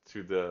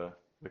to the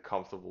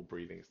comfortable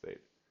breathing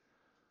state.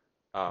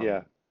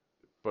 Yeah. Um,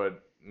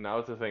 but now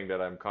it's the thing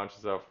that I'm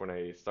conscious of when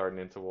I start an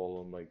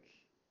interval. I'm like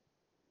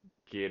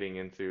getting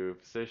into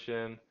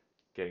position,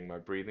 getting my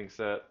breathing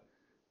set,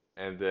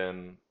 and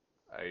then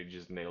I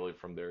just nail it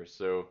from there.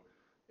 So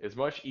it's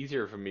much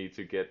easier for me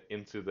to get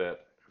into that,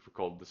 if we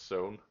call it the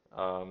zone.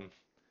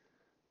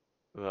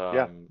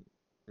 Yeah. Um,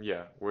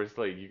 yeah, where it's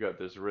like you got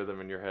this rhythm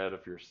in your head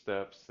of your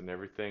steps and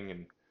everything,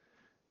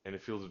 and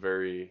it feels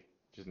very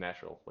just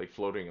natural, like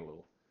floating a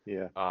little.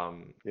 Yeah.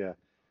 Um, Yeah.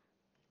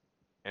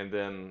 and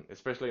then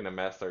especially in a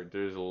mass start,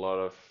 there's a lot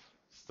of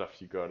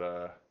stuff you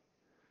gotta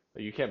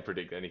like, you can't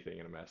predict anything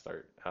in a mass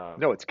start.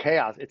 No, it's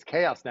chaos. It's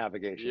chaos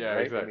navigation, Yeah,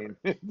 right? I exactly. mean,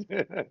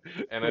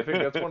 And I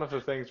think that's one of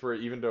the things where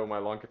even though my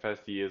lung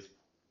capacity is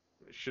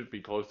should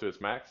be close to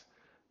its max,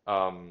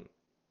 um,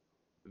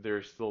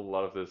 there's still a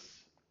lot of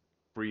this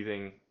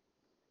breathing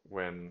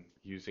when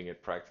using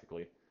it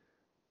practically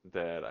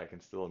that I can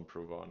still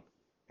improve on.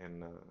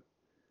 And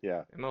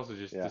yeah, and also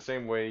just the yeah,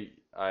 same way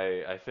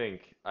I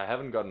think I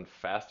haven't gotten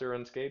faster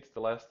on skates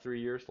the last 3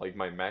 years. Like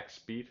my max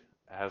speed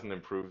hasn't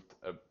improved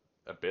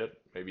a bit,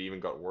 maybe even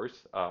got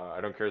worse. I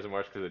don't care so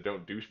much because I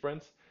don't do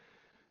sprints,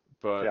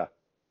 yeah. but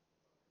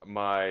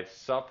my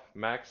sub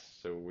max,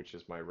 so which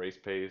is my race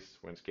pace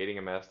when skating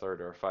a mass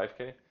start or a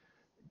 5K,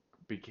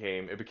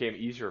 became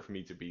easier for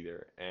me to be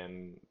there,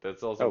 and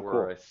that's also Oh,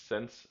 where I cool.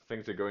 sense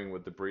things are going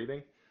with the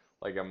breathing.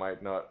 Like I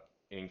might not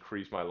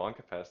increase my lung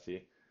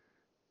capacity,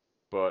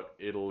 but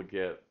it'll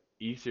get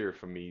easier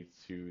for me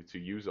to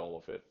use all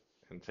of it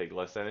and take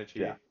less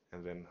Yeah, energy,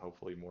 and then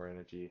hopefully more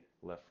energy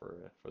left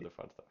for the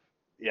fun stuff.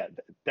 yeah.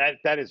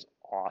 That is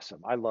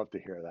awesome. I love to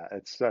hear that.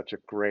 It's such a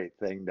great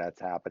thing that's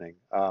happening.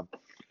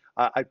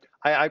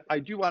 I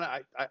do want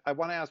to I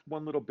want to ask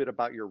one little bit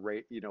about your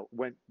rate.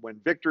 When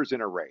Victor's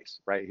in a race,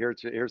 right?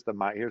 Here's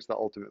the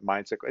ultimate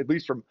mindset. At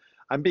least from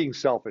I'm being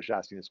selfish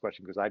asking this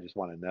question because I just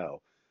want to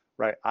know,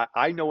 right?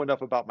 I know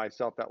enough about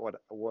myself that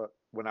what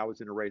when I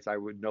was in a race, I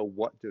would know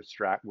what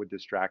would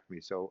distract me.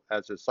 So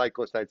as a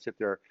cyclist, I'd sit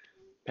there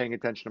paying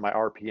attention to my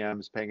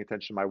RPMs, paying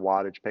attention to my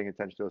wattage, paying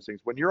attention to those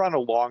things. When you're on a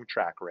long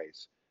track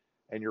race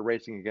and you're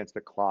racing against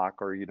the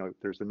clock, or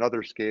there's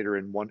another skater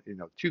and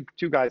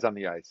two guys on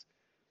the ice,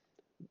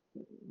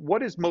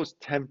 what is most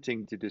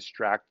tempting to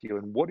distract you,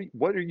 and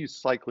what are you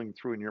cycling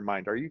through in your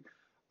mind? Are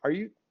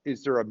you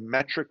is there a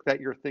metric that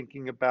you're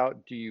thinking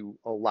about? Do you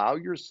allow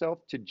yourself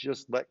to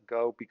just let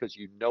go because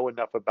you know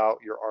enough about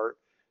your art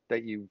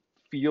that you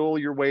feel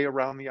your way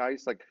around the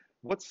ice? Like,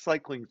 what's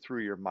cycling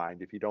through your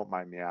mind, if you don't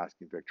mind me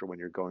asking, Victor, when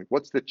you're going?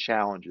 What's the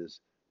challenges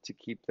to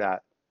keep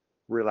that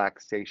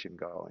relaxation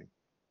going?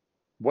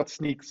 What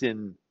sneaks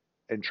in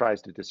and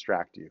tries to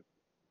distract you?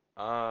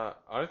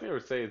 Honestly, I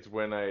would say it's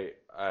when I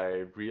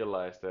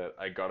realized that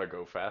I gotta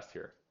go fast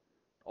here.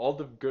 All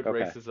the good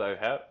Okay. races I've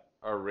had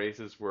are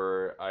races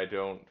where I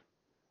don't.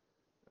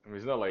 I mean,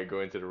 it's not like I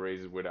go into the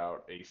races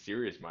without a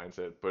serious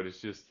mindset, but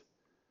it's just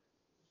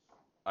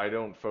I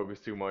don't focus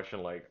too much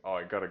on like, oh,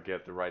 I gotta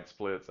get the right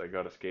splits, I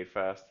gotta skate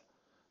fast.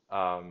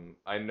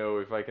 I know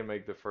if I can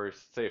make the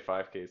first, say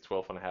 5K is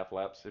 12 and a half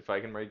laps, if I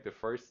can make the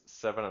first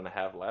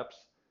 7.5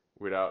 laps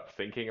without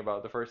thinking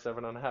about the first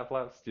 7.5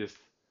 laps. Just,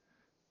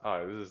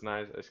 oh, this is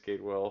nice. I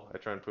skate well. I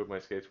try and put my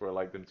skates where I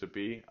like them to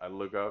be. I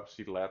look up,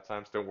 see the lap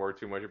times. Don't worry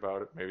too much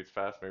about it. Maybe it's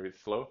fast, maybe it's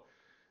slow.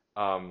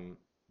 Um,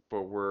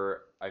 but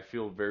where I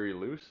feel very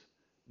loose,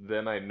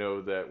 then I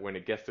know that when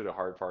it gets to the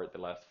hard part, the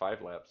last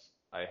 5 laps,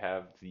 I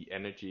have the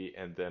energy,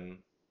 and then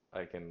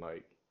I can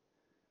like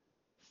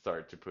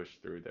start to push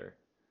through there.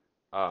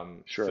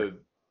 So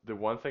Sure. the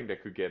one thing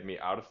that could get me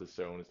out of the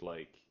zone is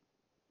like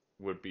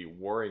would be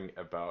worrying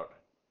about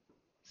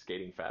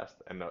skating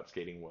fast and not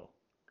skating well.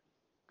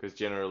 Because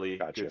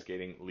generally, good Gotcha.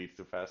 skating leads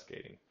to fast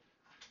skating.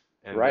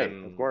 And Right.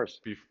 Of then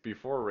course.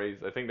 before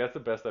race, I think that's the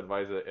best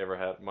advice I ever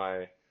had.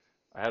 I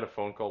had a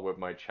phone call with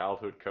my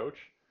childhood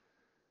coach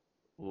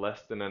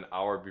less than an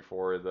hour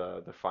before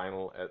the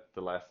final at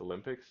the last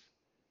Olympics,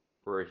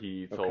 where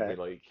he told me Okay.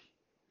 like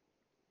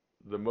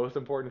the most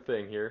important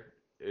thing here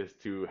is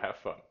to have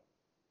fun.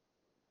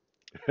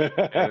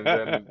 And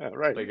then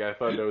Right. like I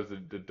thought that was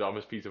the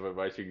dumbest piece of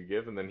advice you could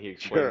give, and then he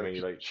explained to Sure.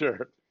 me like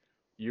Sure.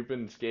 you've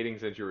been skating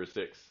since you were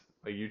 6.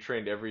 Like you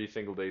trained every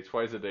single day,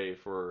 twice a day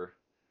for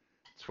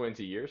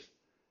 20 years,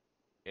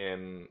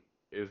 and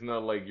it's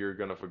not like you're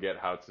gonna forget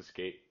how to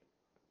skate.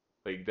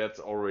 Like that's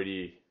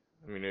already,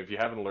 I mean, if you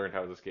haven't learned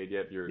how to skate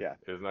yet, Yeah.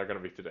 it's not gonna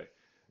be today.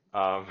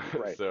 Um,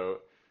 Right.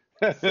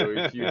 so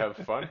if you have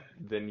fun,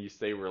 then you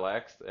stay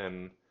relaxed.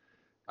 And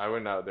I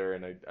went out there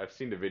and I've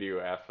seen the video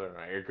after, and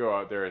I go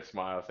out there and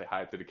smile, say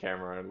hi to the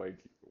camera, and like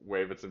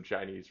wave at some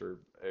Chinese or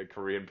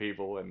Korean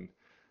people, and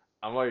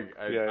I'm like,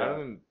 Yeah. I Yeah.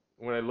 don't,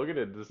 when I look at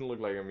it, it doesn't look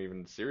like I'm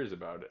even serious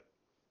about it.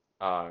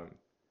 Um,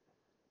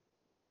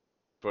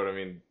 but I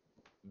mean,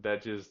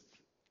 that just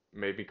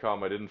made me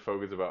calm. I didn't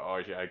focus about, oh,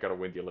 yeah, I gotta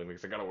win the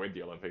Olympics. I gotta win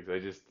the Olympics. I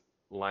just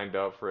lined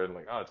up for it and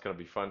like, oh, it's gonna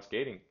be fun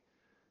skating.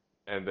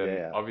 And Yeah.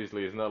 then Yeah.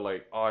 obviously it's not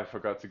like, oh, I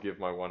forgot to give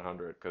my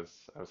 100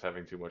 because I was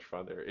having too much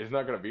fun there. It's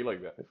not gonna be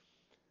like that.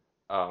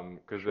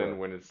 Because then Sure.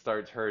 when it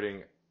starts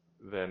hurting,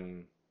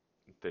 then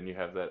you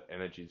have that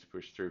energy to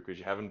push through because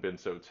you haven't been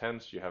so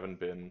tense, you haven't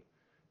been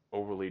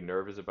overly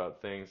nervous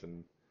about things,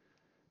 and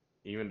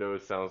even though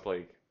it sounds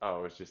like,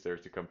 oh, it's just there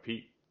to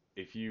compete,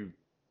 if you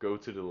go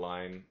to the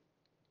line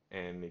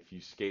and if you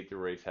skate the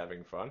race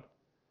having fun,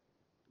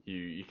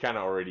 you kind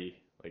of already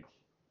like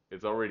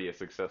it's already a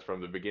success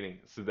from the beginning.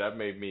 So that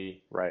made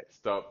me Right.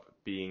 stop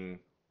being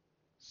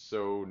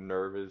so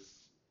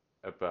nervous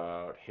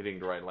about hitting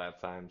the right lap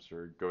times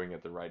or going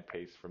at the right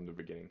pace from the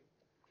beginning.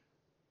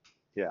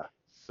 Yeah.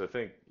 So I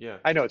think, yeah,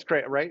 I know just it's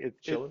great, right?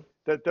 It's chilling.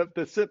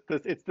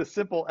 it's the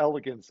simple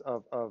elegance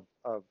of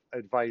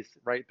advice,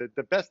 right?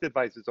 The best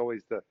advice is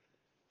always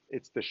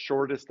it's the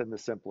shortest and the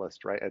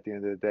simplest, right? At the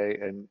end of the day,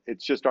 and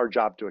it's just our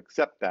job to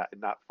accept that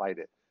and not fight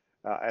it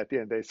at the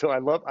end of the day. So I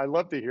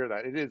love to hear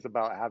that. It is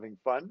about having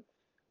fun.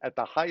 At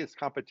the highest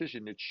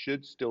competition, it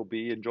should still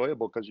be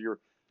enjoyable because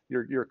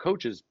your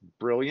coach is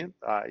brilliant.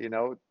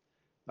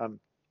 Um,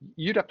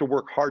 you'd have to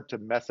work hard to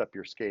mess up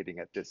your skating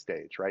at this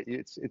stage, right?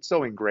 It's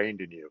so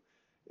ingrained in you.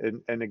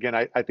 And again,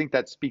 I think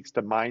that speaks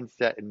to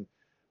mindset. And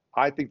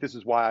I think this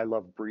is why I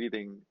love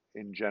breathing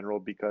in general,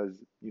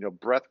 because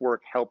breath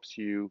work helps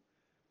you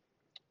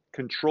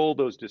control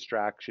those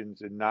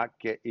distractions and not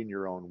get in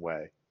your own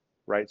way,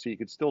 right? So you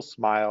can still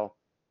smile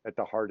at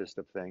the hardest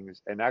of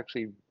things and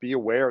actually be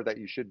aware that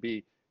you should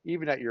be,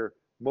 even at your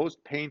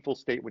most painful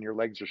state when your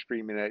legs are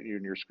screaming at you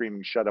and you're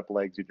screaming, shut up,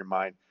 legs, in your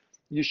mind,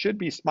 you should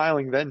be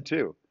smiling then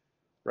too,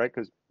 right?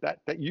 Because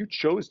that you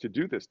chose to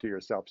do this to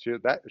yourself. So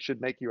that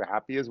should make you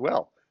happy as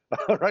well.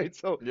 All right.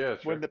 So Yeah,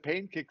 sure. when the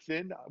pain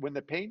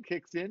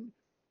kicks in,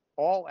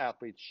 all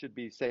athletes should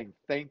be saying,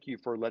 thank you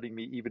for letting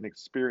me even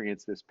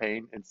experience this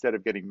pain instead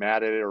of getting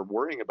mad at it or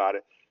worrying about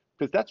it.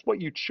 Because that's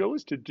what you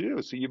chose to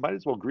do. So you might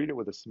as well greet it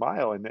with a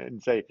smile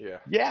and say, Yeah,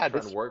 yeah,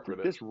 try and work with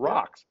it. this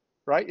Yeah. rocks,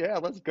 right? Yeah,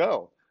 let's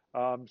go.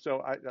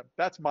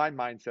 That's my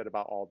mindset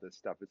about all this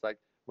stuff. It's like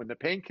when the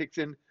pain kicks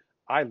in,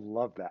 I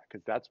love that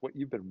because that's what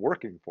you've been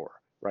working for,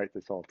 right,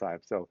 this whole time.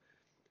 So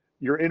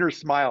your inner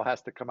smile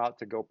has to come out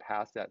to go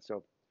past that.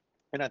 So,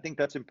 and I think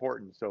that's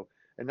important. So,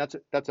 and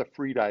that's a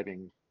free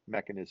diving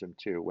mechanism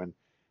too.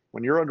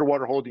 When you're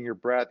underwater holding your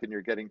breath and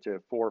you're getting to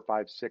 4,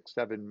 5, 6,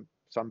 7,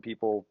 some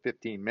people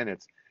 15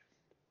 minutes,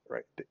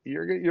 right?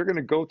 You're going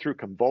to go through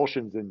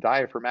convulsions and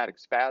diaphragmatic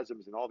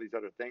spasms and all these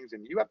other things,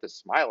 and you have to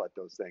smile at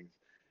those things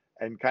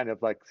and kind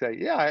of like say,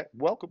 yeah,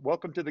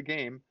 welcome to the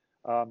game.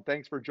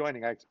 Thanks for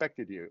joining. I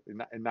expected you,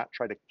 and not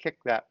try to kick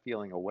that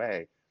feeling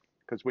away,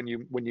 because when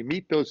you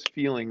meet those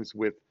feelings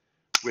with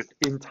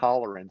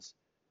intolerance,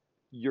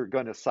 you're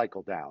going to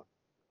cycle down.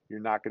 You're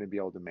not going to be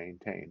able to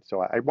maintain.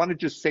 So I want to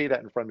just say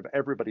that in front of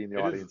everybody in the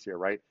It is audience here,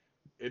 right?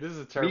 it is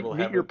a terrible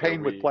Meet your habit that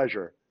pain with we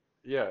pleasure.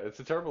 yeah, it's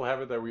a terrible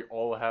habit that we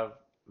all have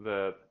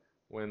that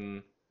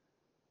when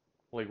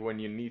when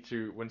you need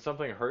to when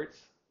something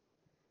hurts,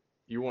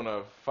 you want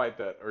to fight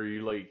that or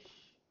you like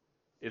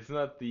it's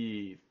not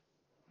the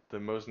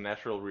most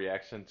natural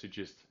reaction to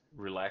just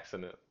relax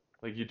in it.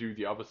 Like you do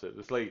the opposite.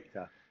 It's like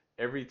Yeah.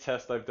 every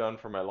test I've done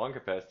for my lung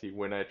capacity,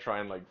 when I try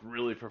and like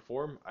really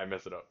perform, I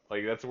mess it up.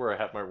 Like that's where I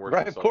had my worst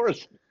Right, of results.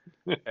 course.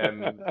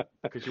 And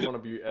because you want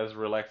to be as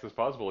relaxed as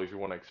possible, if you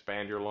want to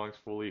expand your lungs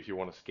fully, if you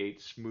want to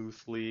skate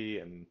smoothly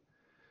and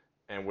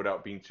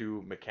without being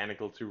too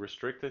mechanical, too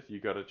restricted, you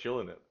gotta chill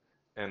in it.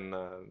 And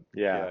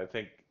yeah, Yeah. I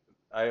think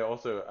I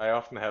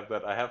often have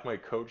that. I have my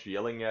coach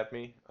yelling at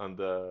me on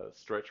the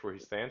stretch where he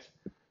stands.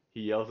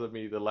 He yells at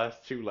me the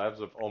last two laps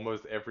of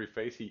almost every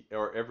face he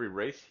or every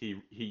race.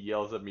 He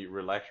yells at me,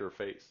 relax your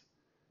face,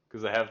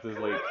 because I have this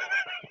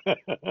like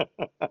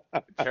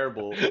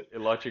terrible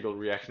illogical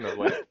reaction of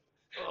like,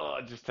 oh,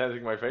 just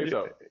tensing my face Yeah,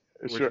 up,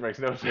 which sure. makes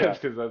no sense Yeah.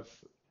 because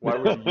that's why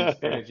would you use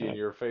energy in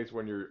your face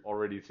when you're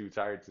already too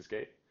tired to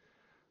skate?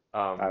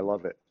 I Um,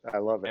 love it. I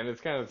love it. and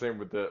it's kind of the same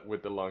with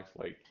the lungs.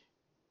 Like,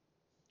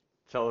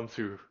 tell them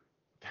to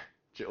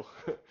chill.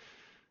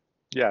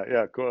 Yeah,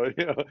 yeah, cool.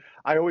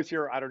 I always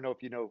hear, I don't know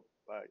if you know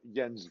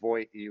Jens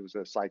Voigt, he was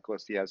a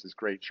cyclist. He has this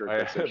great shirt I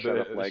that says "Shut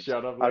up, the legs."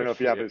 shut up I don't know legs.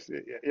 if you have Yeah, his.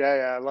 Yeah,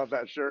 yeah, I love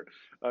that shirt.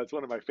 It's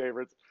one of my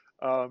favorites.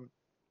 Um,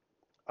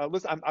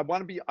 listen, I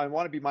want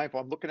to be mindful.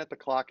 I'm looking at the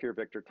clock here,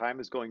 Victor. Time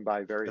is going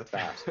by very that's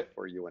fast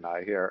for you and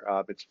I here.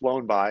 It's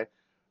flown by.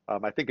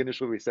 I think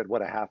initially we said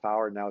what a half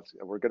hour. Now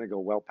we're going to go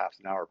well past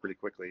an hour pretty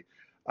quickly.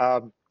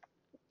 Um,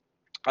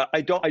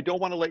 I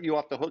don't want to let you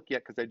off the hook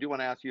yet because I do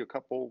want to ask you a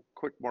couple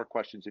quick more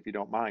questions if you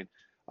don't mind.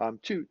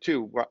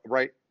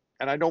 Right?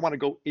 And I don't want to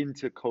go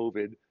into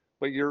COVID,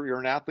 but you're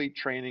an athlete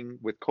training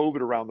with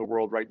COVID around the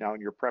world right now,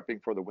 and you're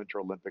prepping for the Winter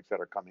Olympics that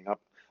are coming up.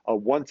 A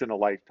once in a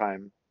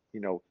lifetime,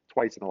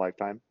 twice in a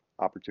lifetime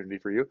opportunity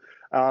for you.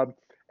 Um,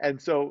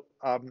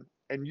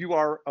 and you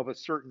are of a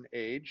certain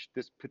age.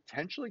 This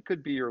potentially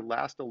could be your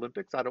last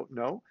Olympics. I don't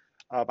know.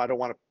 I don't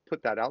want to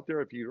put that out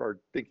there if you are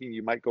thinking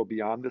you might go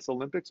beyond this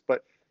Olympics,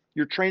 but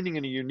you're training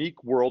in a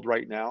unique world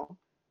right now.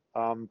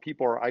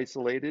 People are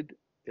isolated.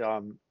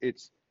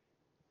 It's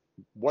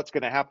what's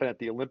going to happen at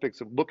the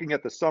Olympics. And looking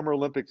at the Summer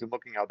Olympics and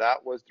looking how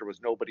that was, there was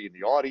nobody in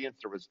the audience.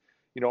 There was,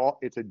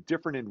 it's a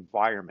different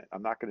environment.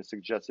 I'm not going to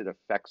suggest it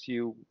affects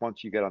you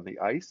once you get on the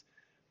ice.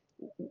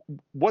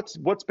 What's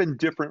been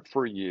different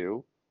for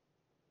you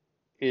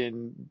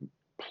in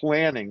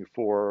planning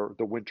for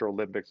the Winter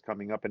Olympics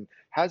coming up, and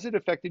has it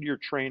affected your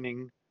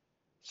training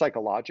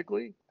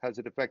psychologically? Has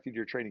it affected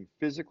your training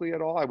physically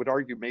at all? I would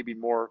argue maybe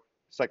more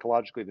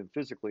psychologically than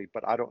physically,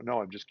 but I don't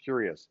know. I'm just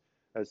curious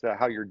as to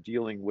how you're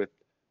dealing with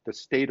the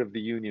state of the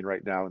union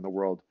right now in the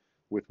world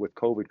with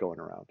COVID going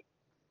around.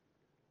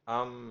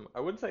 I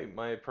wouldn't say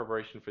my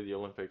preparation for the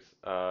Olympics,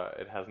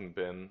 it hasn't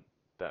been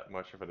that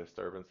much of a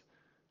disturbance.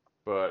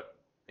 But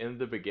in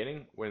the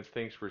beginning, when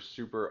things were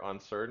super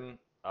uncertain,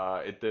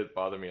 it did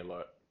bother me a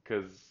lot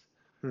because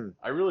Hmm.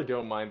 I really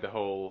don't mind the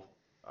whole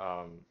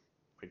um,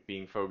 like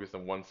being focused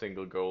on one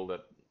single goal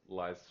that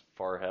lies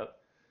far ahead.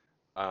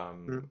 Hmm.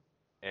 Um,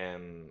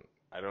 and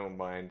I don't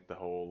mind the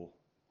whole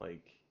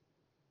like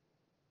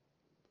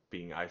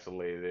being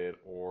isolated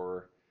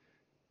or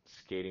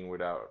skating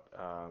without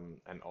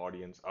an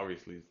audience.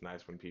 Obviously, it's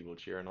nice when people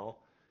cheer and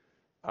all.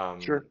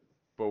 Um, Sure.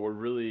 but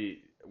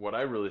what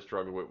I really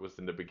struggled with was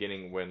in the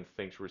beginning when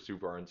things were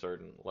super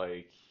uncertain.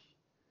 Like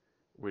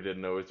we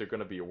didn't know, is there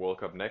going to be a World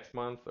Cup next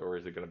month or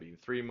is it going to be in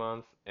 3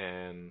 months?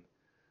 And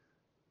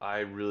I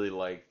really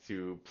like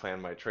to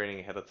plan my training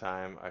ahead of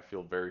time. I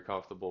feel very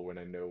comfortable when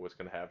I know what's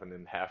going to happen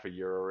in half a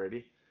year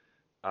already.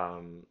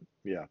 Um,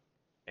 Yeah.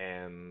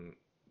 and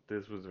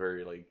this was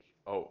very like,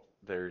 oh,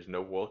 there's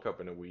no World Cup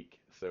in a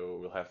week, so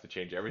we'll have to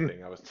change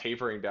everything. I was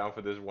tapering down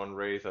for this one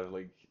race. I was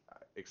like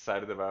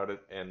excited about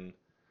it, and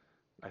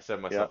I set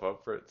Yeah. myself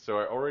up for it. So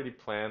I already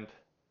planned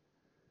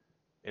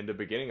in the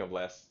beginning of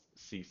last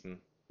season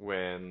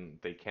when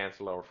they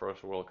canceled our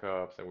first World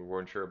Cups and we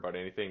weren't sure about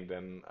anything.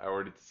 Then I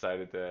already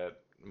decided that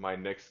my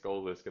next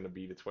goal is going to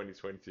be the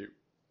 2022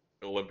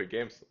 Olympic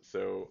Games.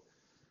 So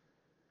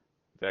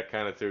that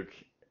kind of took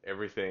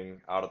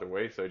everything out of the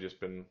way. So I just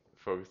been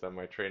focused on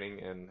my training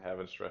and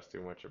haven't stressed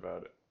too much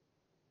about it.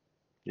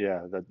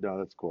 Yeah. That no,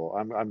 that's cool.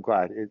 I'm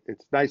glad.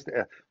 It's nice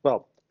to.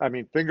 Well, I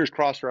mean, fingers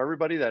crossed for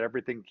everybody that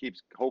everything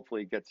keeps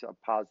hopefully gets a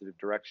positive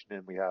direction,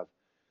 and we have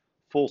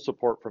full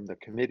support from the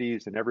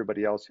committees and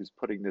everybody else who's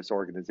putting this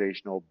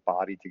organizational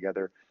body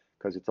together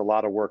because it's a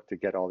lot of work to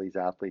get all these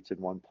athletes in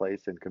one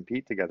place and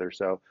compete together.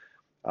 So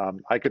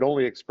I could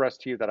only express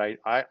to you that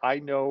I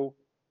know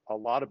a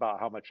lot about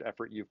how much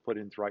effort you've put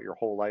in throughout your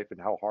whole life and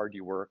how hard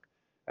you work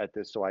at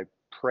this. So I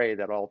pray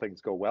that all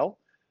things go well,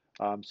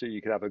 so you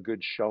could have a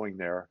good showing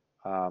there.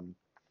 Um,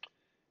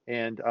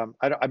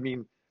 I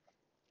mean,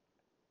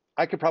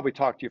 I could probably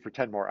talk to you for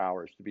 10 more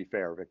hours, to be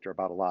fair, Victor,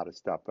 about a lot of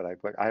stuff, but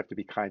I have to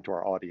be kind to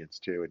our audience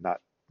too and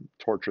not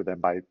torture them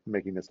by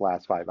making this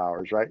last 5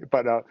 hours, right?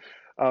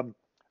 Um,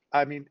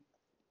 I mean,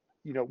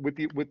 with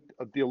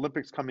the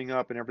Olympics coming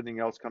up and everything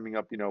else coming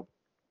up,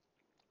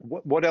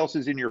 what else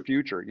is in your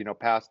future?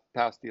 Past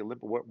the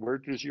Olympic, where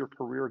does your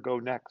career go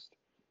next?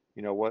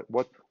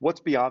 What's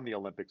beyond the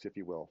Olympics, if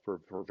you will,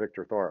 for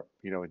Victor Thorup,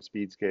 in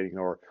speed skating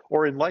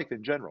or in life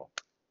in general.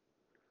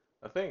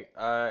 I think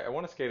I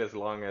want to skate as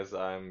long as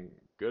I'm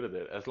good at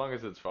it, as long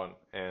as it's fun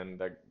and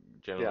that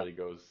Yeah. generally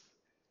goes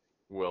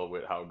well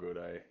with how good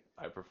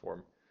I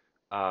perform.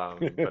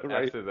 But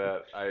Right. after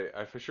that,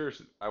 I for sure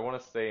I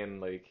want to stay in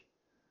like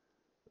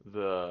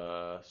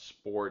the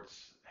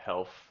sports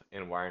health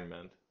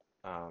environment.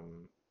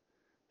 Um,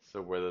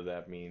 so whether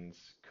that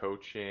means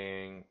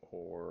coaching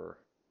or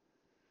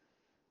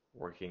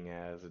working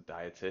as a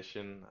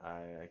dietitian,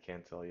 I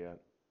can't tell yet.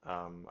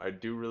 I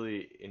do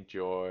really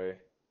enjoy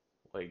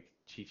like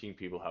teaching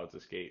people how to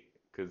skate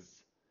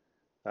because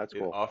That's it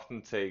cool.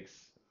 often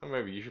takes, or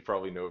maybe you should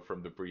probably know it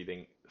from the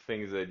breathing,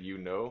 things that you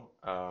know.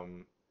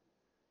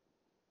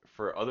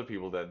 For other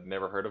people that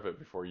never heard of it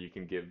before, you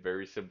can give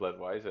very simple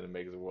advice and it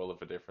makes a world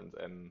of a difference.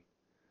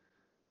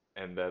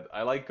 And that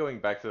I like going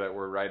back to that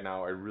where right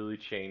now I really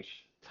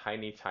change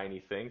tiny, tiny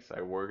things.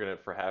 I work on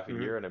it for half a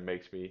Hmm. year and it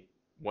makes me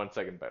 1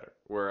 second better.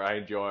 Where I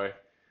enjoy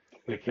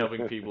like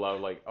helping people out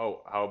like,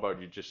 oh, how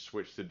about you just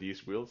switch to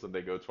these wheels and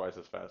they go twice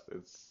as fast.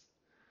 It's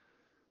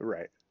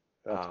Right.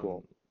 That's um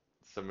cool.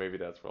 so maybe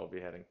that's where I'll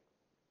be heading.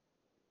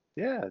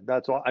 Yeah,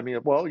 that's all. I mean,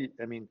 well,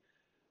 I mean,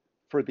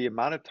 for the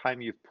amount of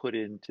time you've put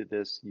into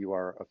this, you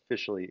are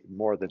officially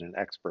more than an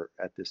expert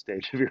at this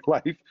stage of your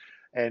life.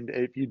 And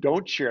if you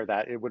don't share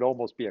that, it would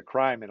almost be a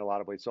crime in a lot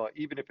of ways. So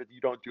even if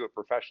you don't do it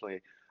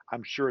professionally,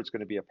 I'm sure it's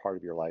going to be a part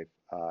of your life.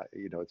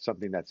 It's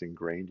something that's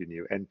ingrained in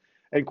you.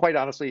 And quite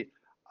honestly,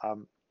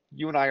 um,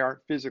 you and I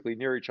aren't physically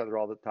near each other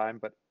all the time,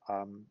 but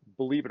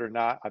believe it or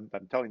not, I'm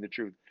telling the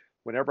truth.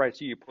 Whenever I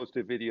see you post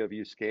a video of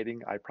you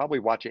skating, I probably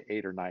watch it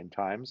 8 or 9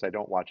 times. I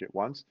don't watch it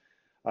once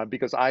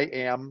because I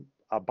am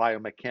a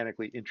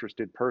biomechanically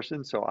interested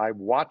person. So I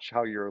watch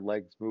how your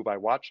legs move. I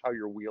watch how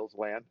your wheels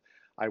land.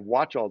 I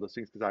watch all those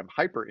things because I'm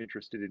hyper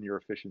interested in your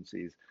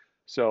efficiencies.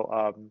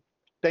 So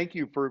thank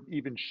you for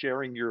even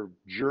sharing your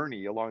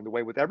journey along the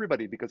way with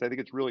everybody because I think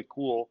it's really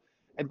cool.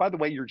 And by the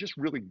way, you're just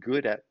really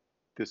good at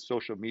this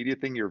social media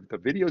thing. The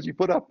videos you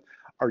put up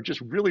are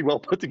just really well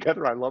put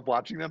together. I love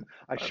watching them.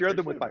 I I share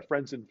them with appreciate my that.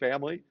 friends and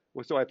family.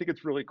 So I think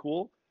it's really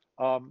cool.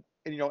 And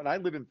I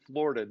live in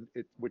Florida,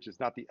 which is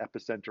not the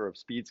epicenter of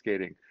speed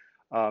skating.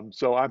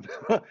 So I'm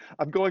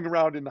I'm going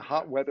around in the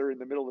hot weather in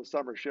the middle of the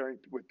summer, sharing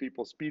with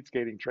people speed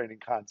skating training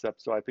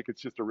concepts. So I think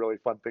it's just a really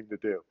fun thing to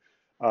do.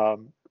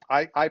 Um,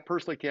 I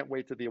personally can't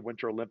wait to the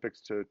Winter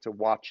Olympics to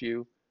watch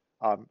you.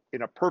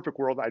 In a perfect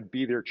world, I'd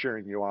be there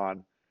cheering you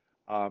on.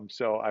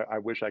 So I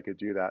wish I could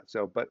do that.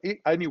 So, but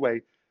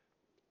anyway,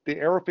 the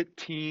Airofit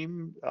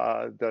team,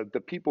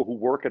 the people who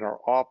work in our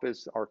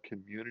office, our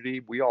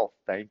community, we all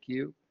thank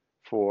you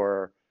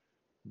for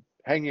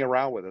hanging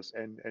around with us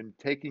and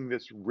taking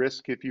this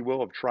risk, if you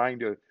will, of trying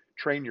to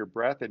train your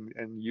breath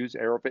and use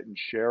Airofit and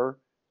share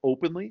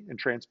openly and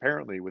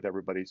transparently with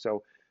everybody.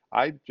 So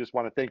I just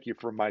want to thank you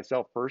for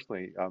myself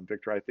personally,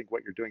 Victor. I think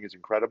what you're doing is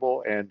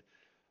incredible. And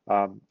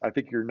I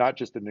think you're not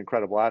just an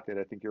incredible athlete.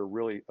 I think you're a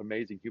really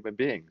amazing human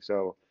being.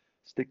 So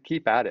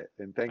keep at it.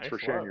 And thanks for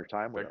Thanks a sharing lot. your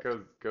time with That us.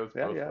 goes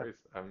Yeah, both yeah. ways.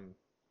 I'm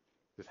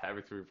just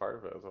happy to be part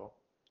of it as well.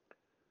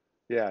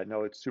 Yeah,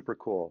 no, it's super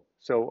cool.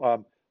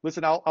 So,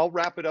 listen, I'll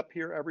wrap it up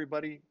here,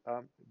 everybody.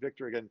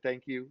 Victor, again,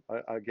 thank you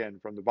again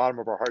from the bottom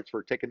of our hearts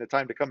for taking the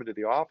time to come into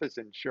the office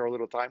and share a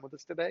little time with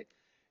us today.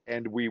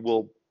 And we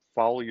will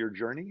follow your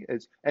journey.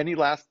 Is any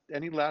last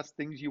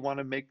things you want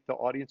to make the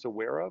audience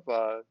aware of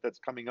that's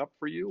coming up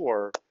for you,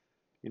 or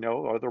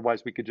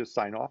otherwise we could just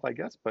sign off, I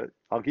guess. But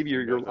I think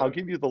that's I'll it.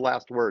 give you the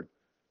last word.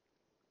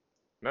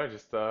 No,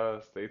 just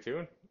stay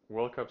tuned.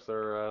 World Cups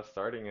are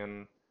starting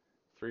in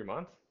 3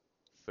 months.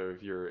 So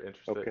if you're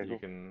interested, Okay, you cool,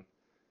 can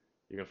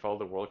you can follow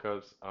the World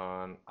Cups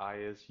on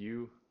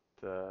ISU,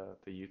 the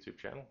YouTube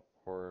channel,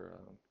 or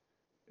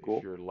if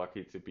cool. you're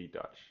lucky to be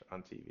Dutch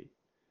on TV.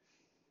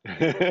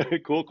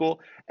 Cool,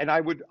 cool. And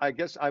I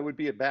guess I would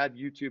be a bad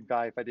YouTube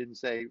guy if I didn't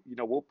say,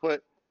 we'll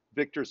put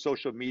Victor's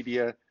social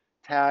media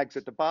tags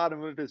at the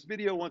bottom of this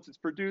video once it's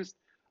produced.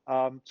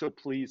 So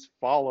please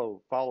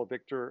follow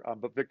Victor.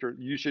 But Victor,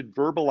 you should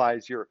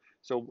verbalize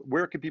so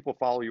where can people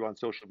follow you on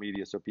social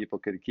media so people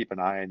could keep an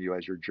eye on you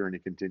as your journey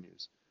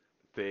continues?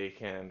 They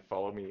can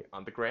follow me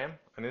on the gram,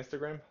 on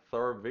Instagram,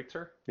 Thorup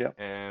Victor, Yeah,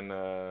 and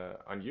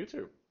on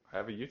YouTube. I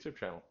have a YouTube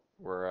channel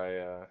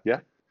where yeah,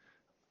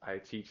 I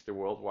teach the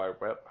World Wide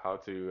Web how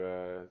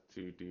to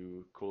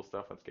do cool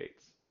stuff on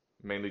skates,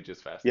 mainly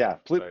just fast stuff. yeah.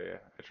 Please,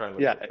 But I try and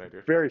limit yeah, it when I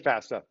do. very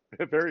fast stuff.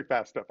 Very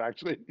fast stuff,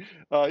 actually.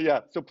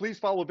 Yeah. So please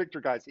follow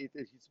Victor, guys. He's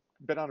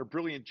been on a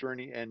brilliant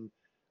journey, and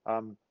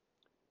um,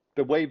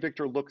 the way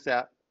Victor looks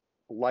at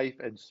life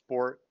and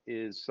sport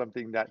is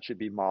something that should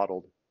be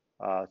modeled.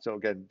 So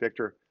again,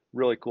 Victor,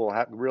 really cool,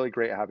 really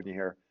great having you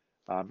here,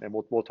 and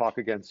we'll talk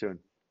again soon.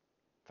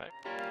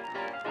 Thanks.